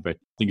book down. But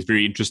I think it's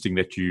very interesting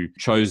that you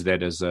chose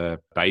that as a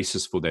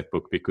basis for that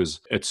book, because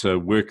it's a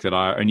work that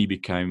I only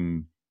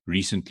became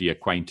recently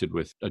acquainted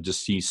with. I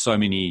just see so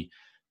many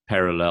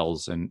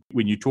parallels. And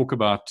when you talk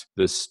about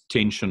this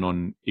tension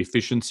on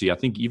efficiency, I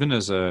think even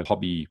as a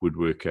hobby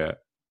woodworker,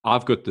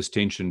 I've got this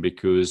tension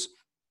because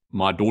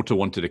my daughter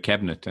wanted a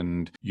cabinet,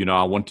 and,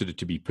 I wanted it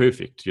to be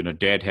perfect.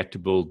 Dad had to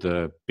build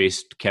the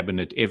best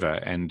cabinet ever.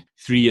 And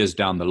 3 years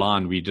down the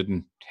line, we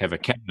didn't have a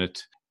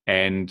cabinet.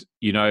 And,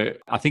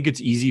 I think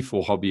it's easy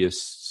for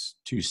hobbyists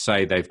to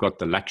say they've got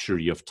the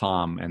luxury of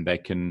time and they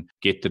can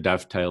get the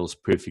dovetails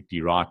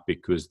perfectly right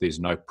because there's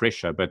no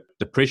pressure. But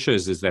the pressure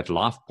is that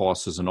life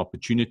passes and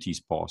opportunities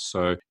pass.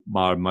 So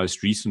my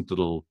most recent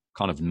little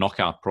kind of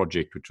knockout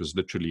project, which was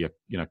literally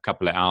a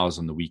couple of hours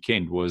on the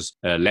weekend, was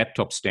a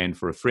laptop stand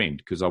for a friend,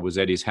 because I was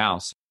at his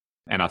house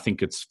And I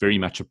think it's very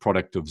much a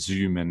product of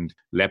Zoom and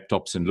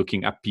laptops and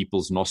looking up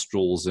people's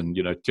nostrils and,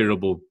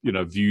 terrible,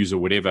 views or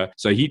whatever.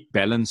 So he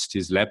balanced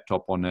his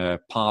laptop on a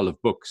pile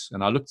of books.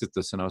 And I looked at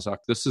this and I was like,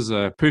 this is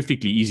a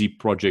perfectly easy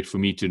project for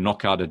me to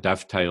knock out a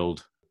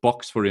dovetailed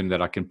box for him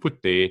that I can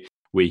put there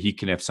where he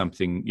can have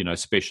something,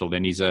 special.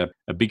 And he's a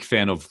big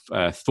fan of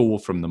Thor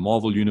from the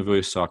Marvel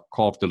universe. So I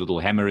carved a little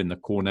hammer in the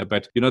corner.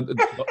 But,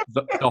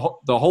 the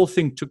whole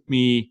thing took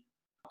me,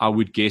 I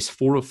would guess,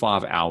 4 or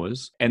 5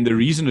 hours. And the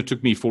reason it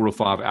took me 4 or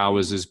 5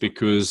 hours is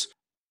because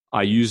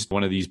I used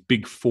one of these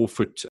big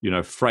 4-foot,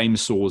 frame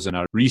saws, and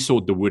I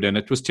resawed the wood, and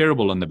it was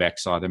terrible on the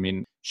backside. I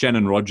mean,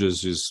 Shannon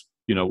Rogers is,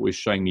 was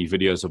showing me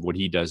videos of what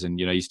he does, and,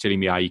 he's telling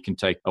me how he can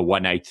take a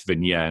 1/8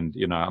 veneer, and,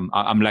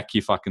 I'm lucky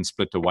if I can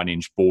split a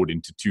 1-inch board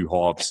into 2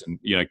 halves and,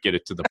 get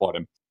it to the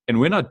bottom. And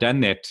when I'd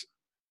done that,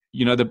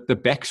 the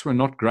backs were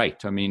not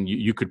great. I mean,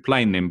 you could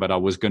plane them, but I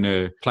was going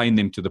to plane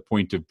them to the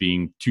point of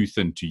being too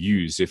thin to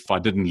use if I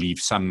didn't leave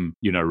some,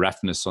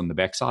 roughness on the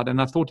backside.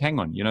 And I thought, hang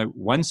on,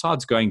 one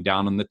side's going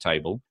down on the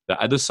table,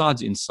 the other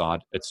side's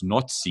inside, it's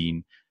not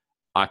seen.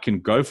 I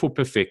can go for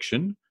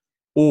perfection,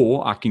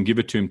 or I can give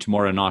it to him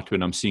tomorrow night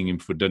when I'm seeing him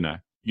for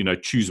dinner.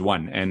 Choose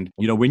one. And,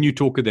 when you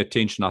talk of that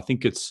tension, I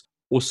think it's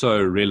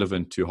also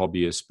relevant to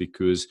hobbyists,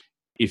 because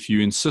if you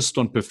insist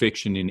on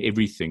perfection in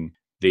everything,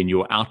 then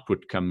your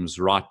output comes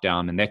right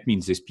down. And that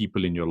means there's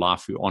people in your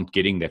life who aren't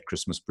getting that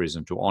Christmas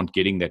present or aren't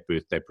getting that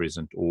birthday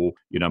present. Or,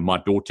 my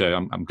daughter,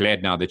 I'm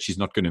glad now that she's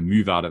not going to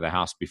move out of the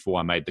house before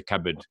I made the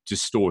cupboard to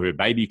store her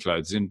baby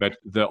clothes in, but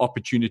the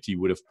opportunity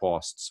would have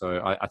passed.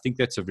 So I think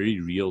that's a very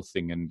real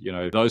thing. And,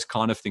 those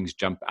kind of things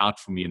jump out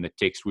for me in the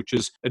text, which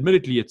is,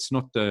 admittedly, it's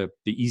not the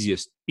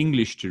easiest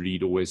English to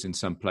read always in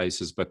some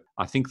places, but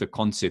I think the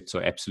concepts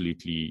are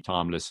absolutely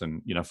timeless.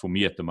 And, for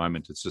me at the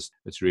moment,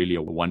 it's really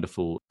a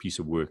wonderful piece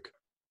of work.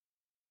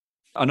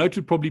 I know it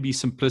would probably be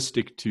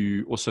simplistic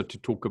to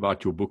talk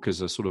about your book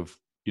as a sort of,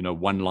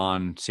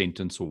 one-line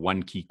sentence or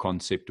one key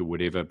concept or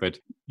whatever. But,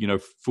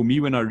 for me,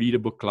 when I read a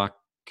book like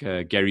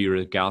Gary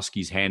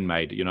Rogowski's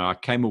Handmade, I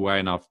came away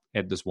and I've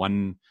had this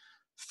one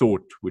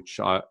thought, which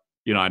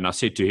and I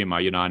said to him,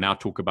 I now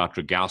talk about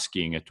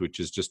Rogowskiing it, which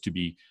is just to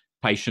be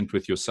patient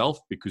with yourself,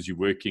 because you're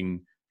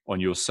working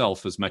on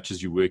yourself as much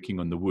as you're working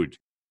on the wood.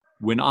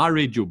 When I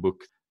read your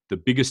book, the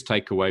biggest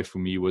takeaway for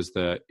me was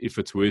if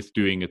it's worth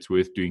doing, it's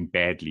worth doing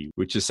badly,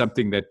 which is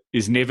something that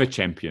is never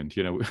championed.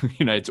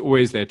 It's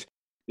always that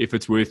if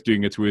it's worth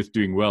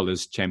doing well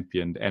is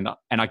championed. And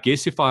I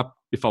guess if I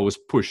was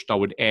pushed, I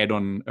would add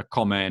on a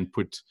comma and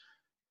put,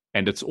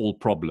 and it's all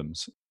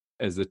problems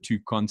as the two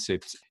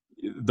concepts.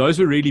 Those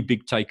were really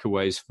big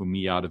takeaways for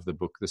me out of the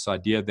book. This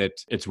idea that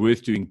it's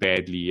worth doing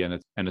badly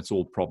and it's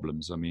all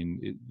problems. I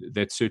mean,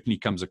 that certainly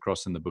comes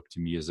across in the book to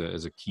me as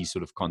a key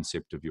sort of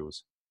concept of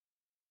yours.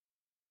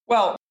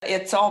 Well,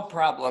 It's All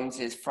Problems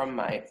is from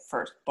my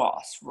first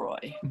boss,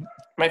 Roy,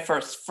 my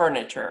first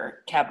furniture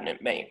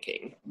cabinet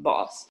making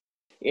boss.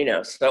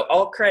 So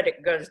all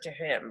credit goes to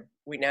him.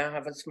 We now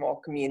have a small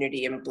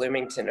community in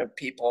Bloomington of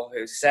people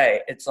who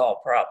say it's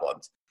all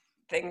problems.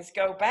 Things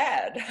go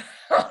bad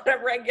on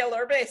a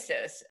regular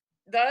basis.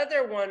 The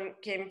other one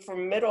came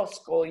from middle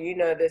school,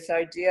 this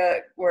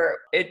idea where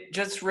it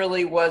just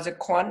really was a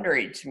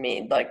quandary to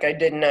me. Like, I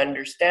didn't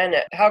understand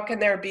it. How can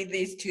there be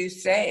these two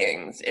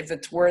sayings? If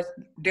it's worth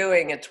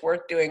doing, it's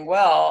worth doing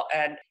well.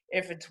 And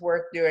if it's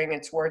worth doing,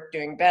 it's worth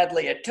doing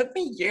badly. It took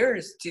me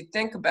years to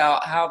think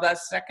about how that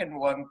second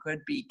one could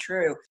be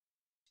true.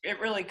 It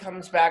really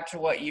comes back to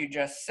what you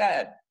just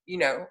said.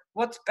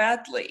 What's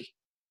badly?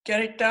 Get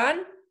it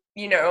done?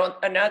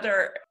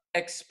 Another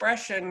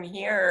expression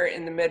here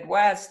in the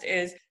Midwest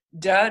is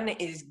done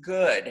is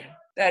good.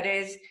 That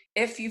is,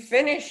 if you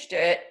finished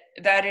it,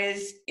 that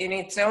is in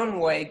its own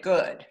way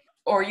good.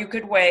 Or you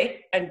could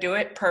wait and do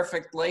it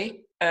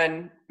perfectly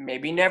and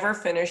maybe never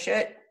finish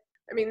it.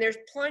 I mean, there's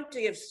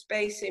plenty of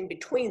space in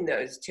between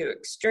those two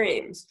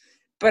extremes,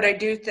 but I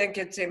do think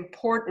it's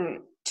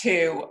important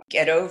to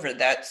get over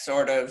that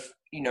sort of,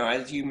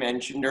 as you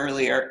mentioned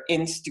earlier,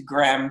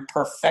 Instagram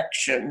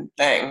perfection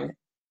thing.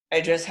 I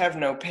just have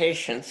no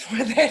patience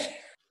with it.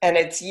 And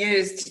it's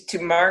used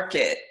to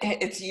market.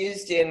 It's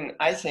used in,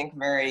 I think,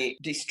 very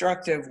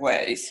destructive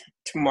ways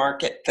to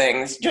market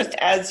things, just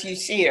as you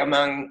see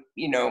among,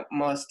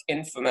 most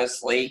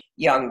infamously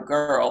young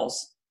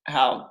girls,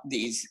 how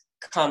these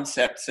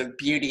concepts of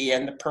beauty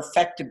and the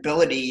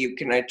perfectibility you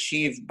can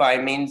achieve by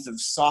means of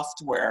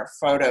software,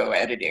 photo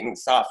editing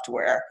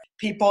software.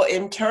 People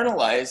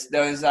internalize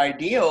those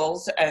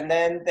ideals and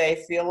then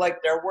they feel like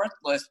they're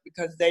worthless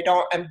because they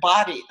don't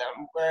embody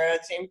them.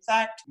 Whereas in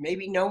fact,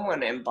 maybe no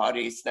one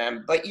embodies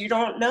them, but you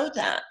don't know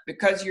that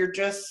because you're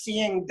just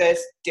seeing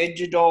this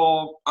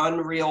digital,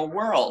 unreal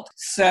world.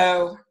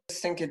 So I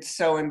think it's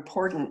so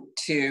important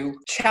to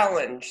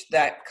challenge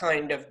that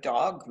kind of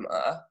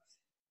dogma.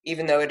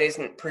 Even though it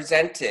isn't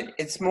presented,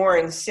 it's more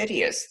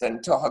insidious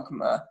than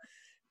dogma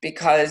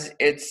because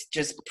it's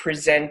just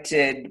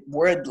presented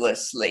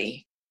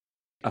wordlessly.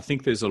 I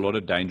think there's a lot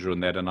of danger in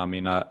that. And I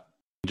mean,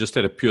 Just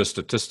at a pure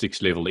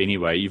statistics level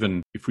anyway,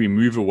 even if we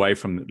move away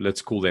from,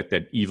 let's call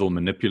that evil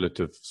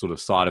manipulative sort of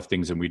side of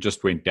things, and we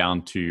just went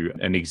down to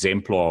an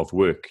exemplar of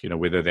work,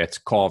 whether that's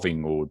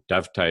carving or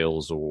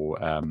dovetails or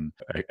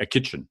a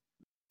kitchen.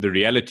 The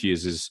reality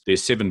is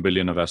there's 7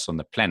 billion of us on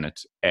the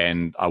planet,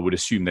 and I would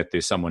assume that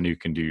there's someone who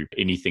can do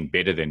anything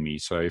better than me.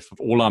 So if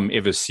all I'm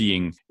ever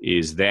seeing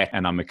is that,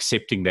 and I'm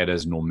accepting that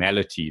as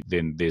normality,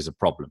 then there's a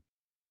problem.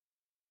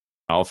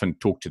 I often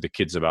talk to the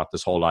kids about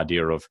this whole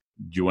idea of,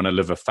 do you want to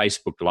live a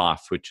Facebook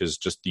life, which is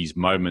just these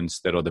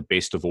moments that are the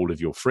best of all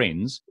of your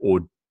friends,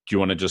 or do you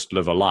want to just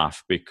live a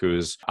life?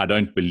 Because I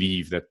don't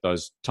believe that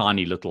those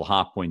tiny little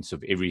high points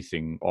of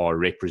everything are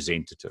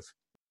representative.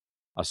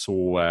 I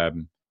saw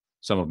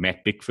some of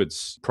Matt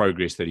Bickford's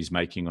progress that he's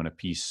making on a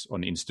piece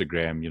on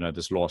Instagram,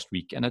 this last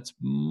week, and it's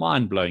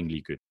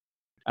mind-blowingly good.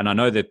 And I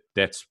know that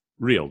that's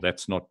real.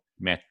 That's not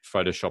Matt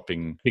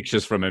photoshopping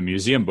pictures from a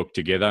museum book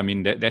together. I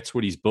mean, that's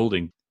what he's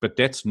building. But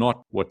that's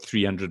not what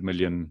 300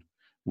 million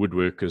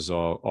woodworkers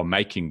are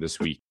making this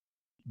week.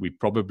 We're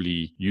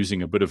probably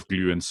using a bit of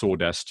glue and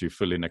sawdust to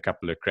fill in a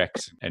couple of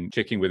cracks and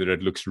checking whether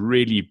it looks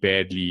really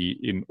badly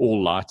in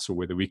all lights or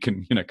whether we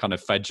can, kind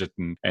of fudge it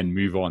and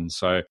move on.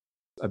 So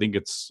I think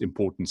it's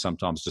important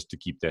sometimes just to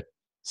keep that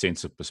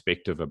sense of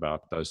perspective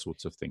about those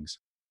sorts of things.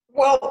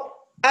 Well,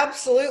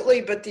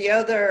 absolutely. But the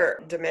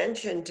other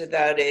dimension to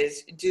that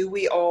is, do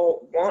we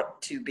all want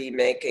to be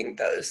making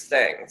those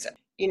things?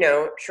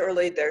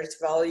 Surely there's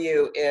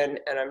value in,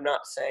 and I'm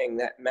not saying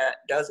that Matt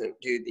doesn't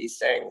do these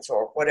things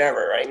or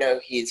whatever. I know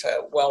he's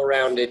a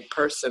well-rounded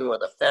person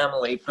with a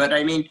family, but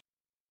I mean,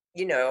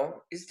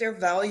 is there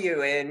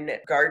value in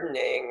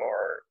gardening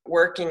or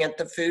working at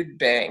the food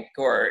bank?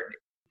 Or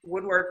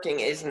woodworking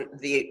isn't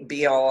the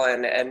be-all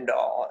and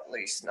end-all, at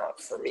least not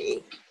for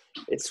me.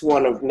 It's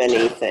one of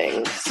many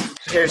things.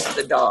 Here's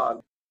the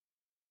dog.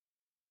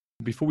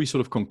 Before we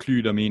sort of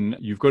conclude, I mean,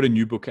 you've got a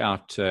new book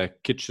out,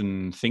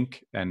 Kitchen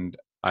Think, and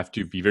I have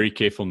to be very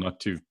careful not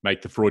to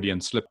make the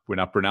Freudian slip when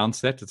I pronounce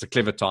that. It's a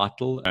clever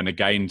title, and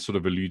again, sort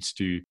of alludes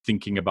to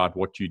thinking about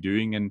what you're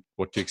doing and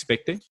what to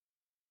expect there.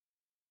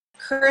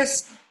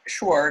 Chris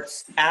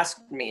Schwartz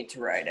asked me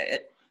to write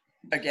it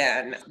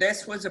again.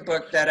 This was a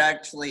book that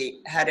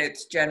actually had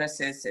its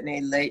genesis in a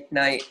late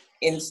night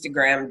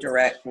Instagram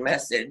direct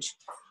message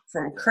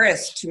from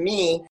Chris to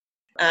me,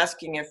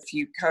 asking if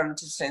you come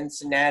to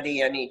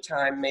Cincinnati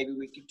anytime, maybe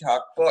we could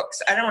talk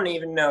books. I don't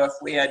even know if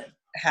we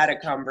had a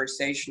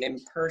conversation in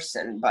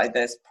person by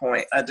this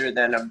point, other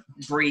than a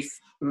brief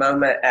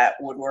moment at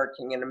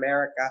Woodworking in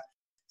America.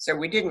 So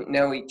we didn't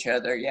know each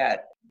other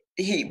yet.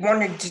 He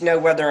wanted to know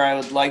whether I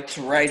would like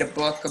to write a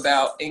book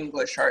about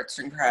English arts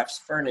and crafts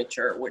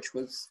furniture, which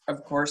was,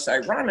 of course,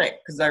 ironic,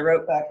 because I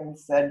wrote back and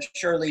said,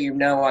 surely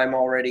I'm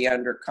already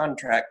under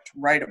contract to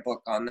write a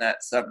book on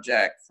that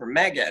subject for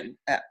Megan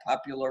at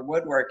Popular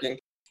Woodworking.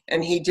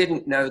 And he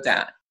didn't know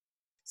that.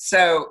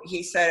 So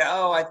he said,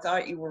 I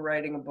thought you were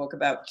writing a book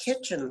about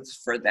kitchens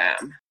for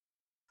them.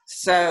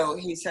 So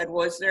he said,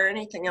 was there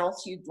anything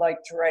else you'd like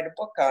to write a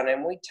book on?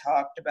 And we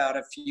talked about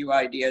a few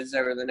ideas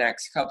over the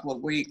next couple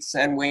of weeks,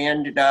 and we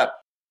ended up,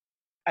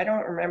 I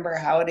don't remember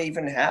how it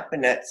even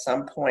happened. At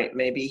some point,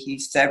 maybe he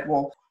said,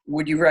 well,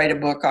 would you write a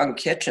book on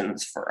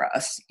kitchens for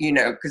us?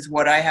 Because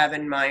what I have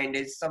in mind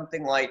is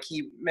something like,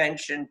 he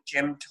mentioned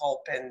Jim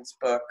Tolpin's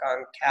book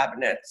on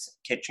cabinets,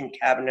 kitchen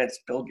cabinets,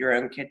 build your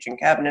own kitchen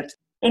cabinets.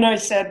 And I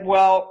said,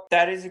 well,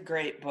 that is a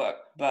great book,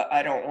 but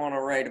I don't want to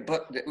write a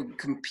book that would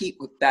compete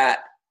with that.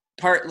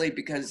 Partly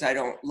because I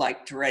don't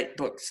like to write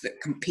books that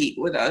compete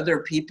with other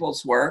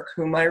people's work,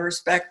 whom I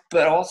respect,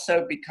 but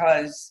also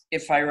because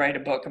if I write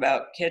a book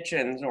about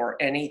kitchens or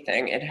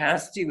anything, it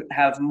has to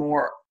have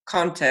more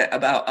content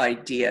about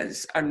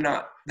ideas. I'm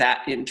not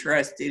that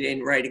interested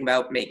in writing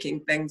about making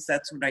things.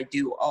 That's what I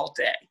do all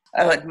day.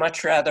 I would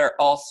much rather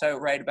also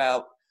write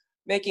about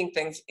making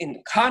things in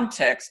the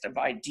context of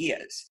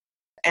ideas.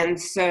 And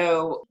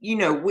so,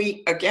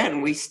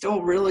 we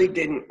still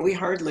really we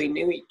hardly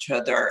knew each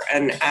other.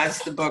 And as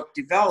the book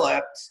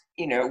developed,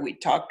 we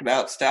talked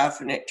about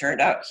stuff, and it turned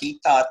out he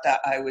thought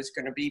that I was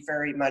going to be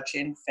very much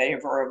in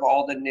favor of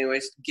all the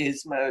newest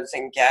gizmos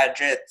and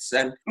gadgets.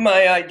 And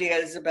my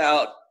ideas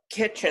about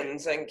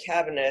kitchens and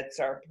cabinets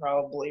are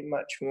probably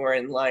much more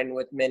in line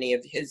with many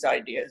of his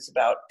ideas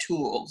about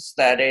tools.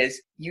 That is,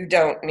 you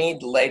don't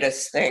need the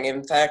latest thing.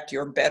 In fact,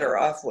 you're better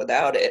off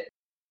without it.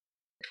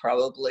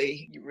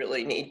 Probably you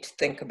really need to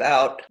think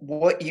about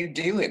what you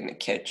do in the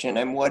kitchen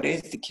and what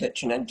is the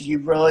kitchen, and do you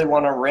really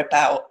want to rip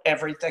out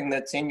everything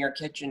that's in your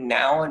kitchen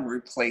now and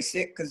replace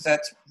it? Because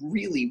that's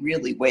really,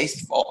 really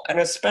wasteful.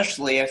 And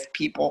especially if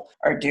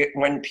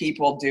when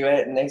people do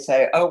it and they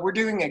say, we're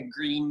doing a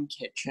green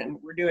kitchen,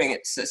 we're doing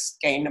it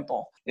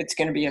sustainable, it's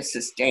going to be a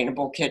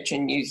sustainable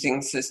kitchen using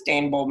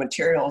sustainable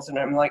materials. And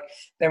I'm like,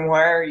 then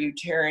why are you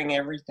tearing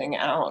everything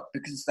out?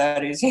 Because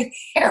that is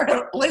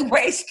inherently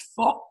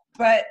wasteful.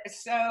 But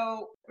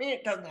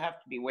it doesn't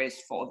have to be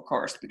wasteful, of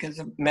course,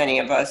 because many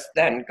of us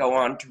then go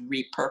on to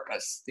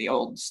repurpose the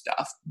old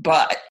stuff.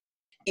 But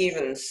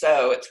even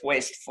so, it's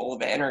wasteful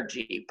of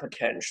energy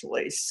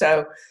potentially.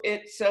 So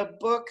it's a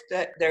book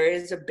that there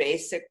is a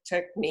basic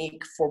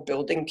technique for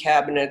building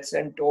cabinets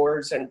and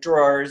doors and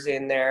drawers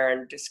in there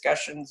and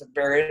discussions of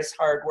various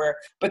hardware.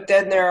 But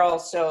then there are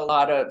also a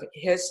lot of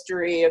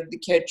history of the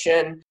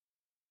kitchen.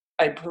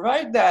 I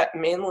provide that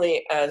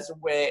mainly as a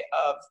way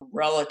of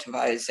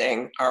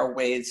relativizing our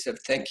ways of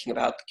thinking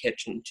about the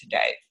kitchen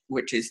today,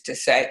 which is to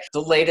say,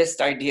 the latest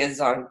ideas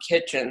on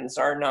kitchens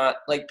are not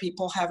like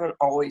people haven't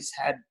always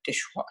had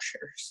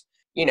dishwashers,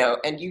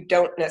 and you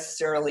don't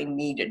necessarily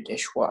need a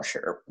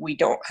dishwasher. We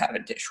don't have a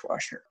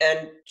dishwasher.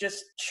 And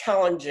just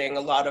challenging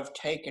a lot of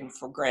taken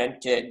for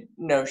granted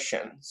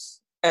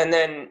notions. And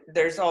then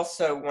there's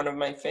also one of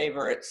my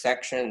favorite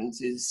sections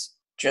is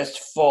just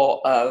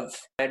full of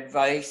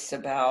advice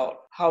about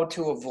how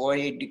to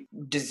avoid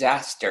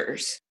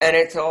disasters. And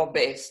it's all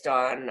based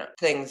on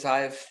things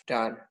I've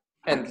done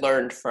and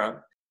learned from.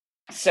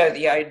 So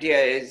the idea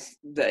is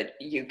that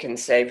you can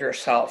save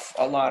yourself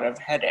a lot of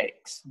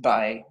headaches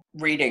by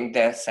reading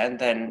this and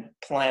then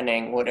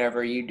planning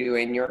whatever you do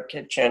in your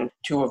kitchen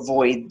to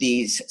avoid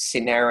these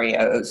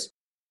scenarios,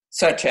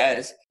 such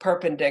as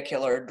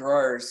perpendicular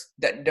drawers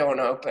that don't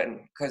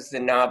open because the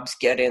knobs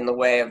get in the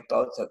way of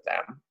both of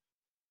them.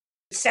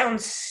 It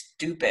sounds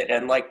stupid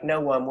and like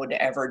no one would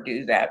ever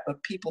do that,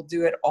 but people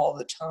do it all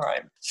the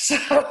time. So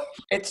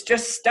it's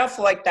just stuff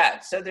like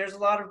that. So there's a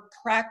lot of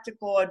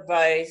practical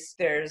advice.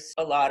 There's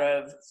a lot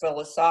of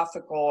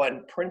philosophical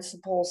and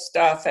principle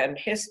stuff and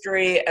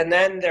history. And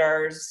then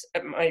there's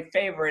my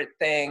favorite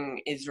thing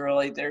is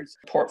really there's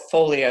a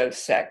portfolio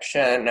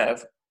section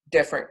of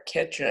different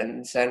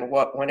kitchens and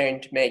what went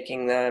into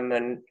making them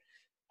and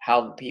how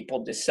the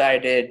people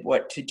decided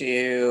what to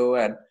do.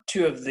 And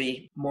two of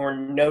the more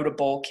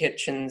notable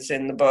kitchens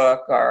in the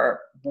book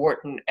are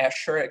Wharton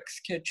Esherick's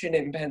kitchen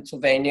in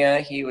Pennsylvania.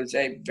 He was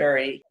a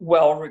very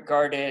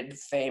well-regarded,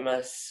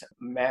 famous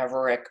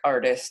maverick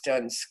artist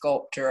and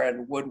sculptor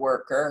and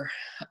woodworker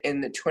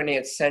in the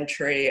 20th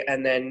century.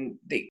 And then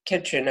the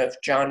kitchen of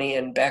Johnny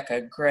and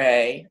Becca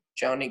Gray.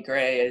 Johnny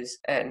Gray is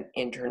an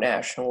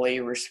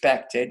internationally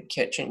respected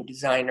kitchen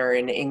designer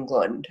in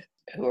England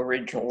who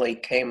originally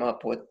came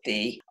up with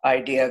the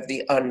idea of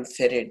the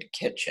unfitted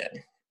kitchen.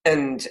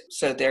 And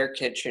so their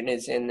kitchen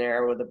is in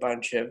there with a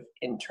bunch of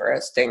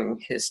interesting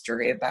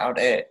history about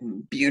it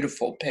and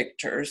beautiful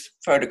pictures,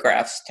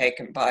 photographs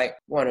taken by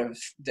one of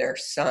their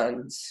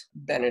sons,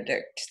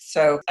 Benedict.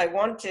 So I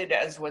wanted,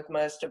 as with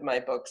most of my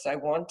books, I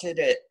wanted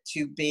it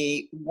to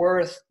be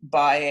worth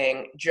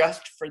buying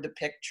just for the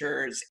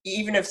pictures,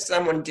 even if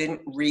someone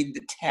didn't read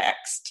the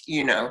text,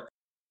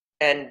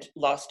 And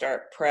Lost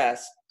Art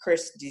Press,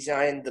 Chris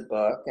designed the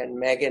book and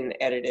Megan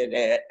edited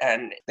it,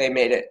 and they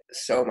made it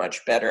so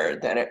much better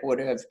than it would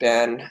have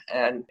been.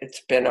 And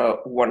it's been a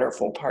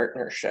wonderful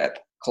partnership,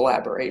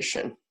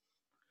 collaboration.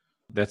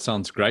 That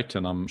sounds great,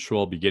 and I'm sure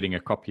I'll be getting a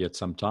copy at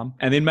some time.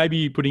 And then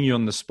maybe putting you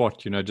on the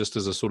spot, just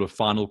as a sort of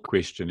final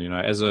question,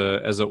 as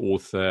an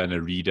author and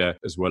a reader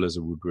as well as a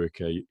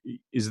woodworker,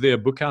 is there a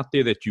book out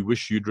there that you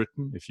wish you'd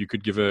written? If you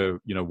could give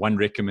one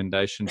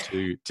recommendation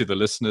to the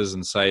listeners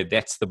and say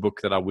that's the book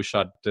that I wish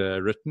I'd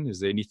written,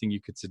 is there anything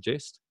you could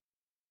suggest?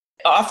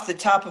 Off the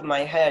top of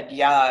my head,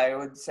 yeah, I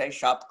would say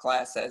Shop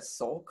Class as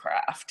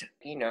Soulcraft.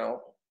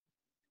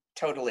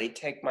 Totally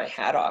take my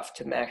hat off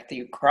to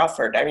Matthew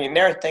Crawford. I mean,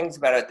 there are things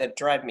about it that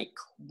drive me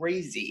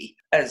crazy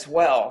as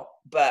well,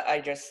 but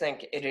I just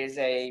think it is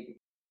a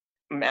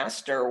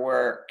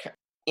masterwork,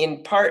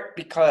 in part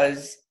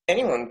because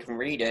anyone can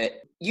read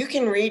it. You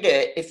can read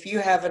it if you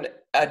have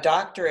a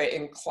doctorate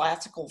in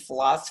classical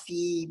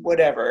philosophy,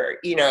 whatever,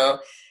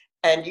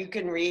 and you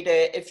can read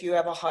it if you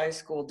have a high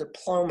school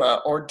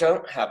diploma or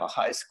don't have a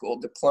high school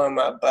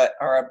diploma, but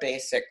are a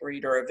basic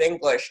reader of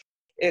English.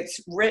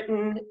 It's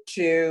written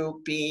to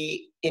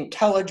be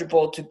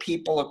intelligible to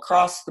people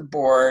across the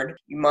board.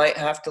 You might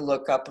have to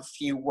look up a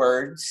few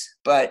words,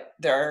 but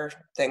there are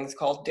things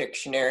called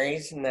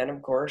dictionaries. And then,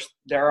 of course,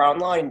 there are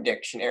online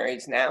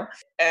dictionaries now.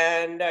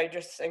 And I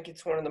just think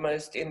it's one of the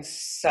most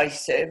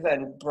incisive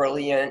and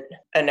brilliant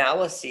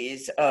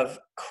analyses of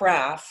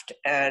craft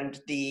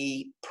and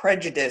the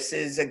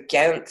prejudices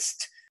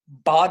against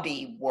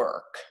body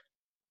work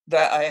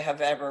that I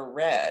have ever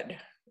read.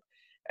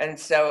 And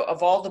so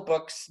of all the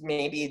books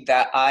maybe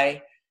that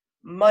I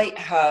might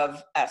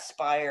have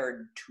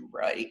aspired to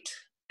write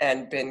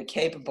and been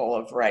capable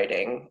of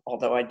writing,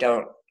 although I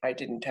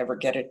didn't ever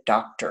get a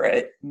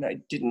doctorate, and I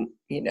didn't,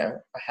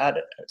 I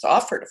was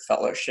offered a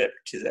fellowship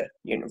to the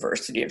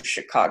University of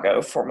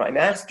Chicago for my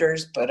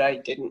master's, but I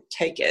didn't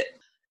take it.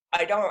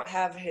 I don't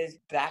have his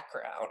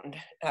background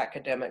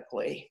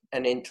academically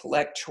and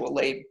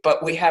intellectually,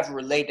 but we have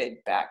related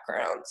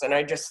backgrounds. And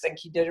I just think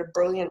he did a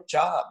brilliant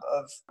job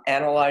of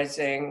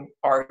analyzing,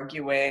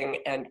 arguing,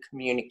 and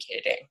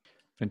communicating.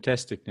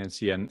 Fantastic,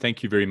 Nancy. And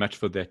thank you very much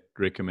for that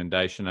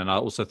recommendation. And I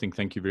also think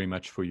thank you very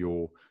much for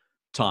your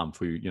time,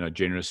 for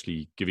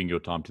generously giving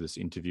your time to this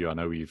interview. I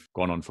know we've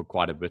gone on for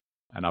quite a bit.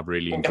 and I've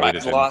really enjoyed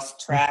it. I've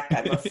lost track,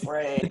 I'm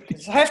afraid,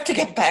 because I have to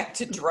get back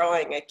to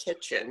drawing a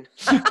kitchen.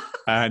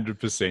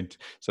 100%.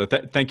 So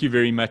thank you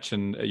very much.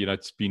 And,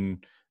 it's been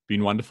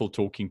wonderful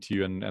talking to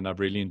you, and I've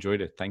really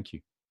enjoyed it. Thank you.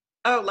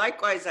 Oh,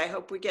 likewise. I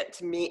hope we get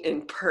to meet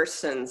in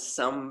person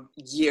some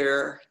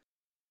year.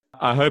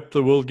 I hope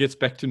the world gets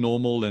back to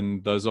normal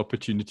and those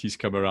opportunities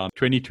come around.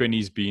 2020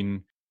 has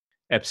been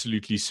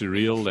absolutely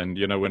surreal. And,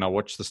 when I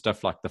watch the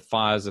stuff like the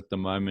fires at the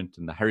moment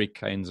and the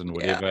hurricanes and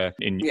whatever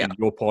in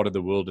your part of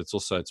the world,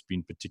 it's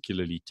been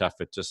particularly tough.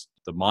 It just,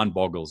 the mind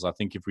boggles. I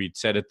think if we'd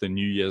sat at the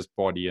New Year's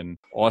party and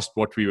asked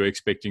what we were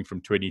expecting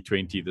from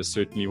 2020, this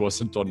certainly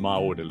wasn't on my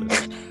order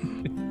list.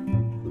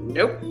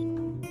 Nope.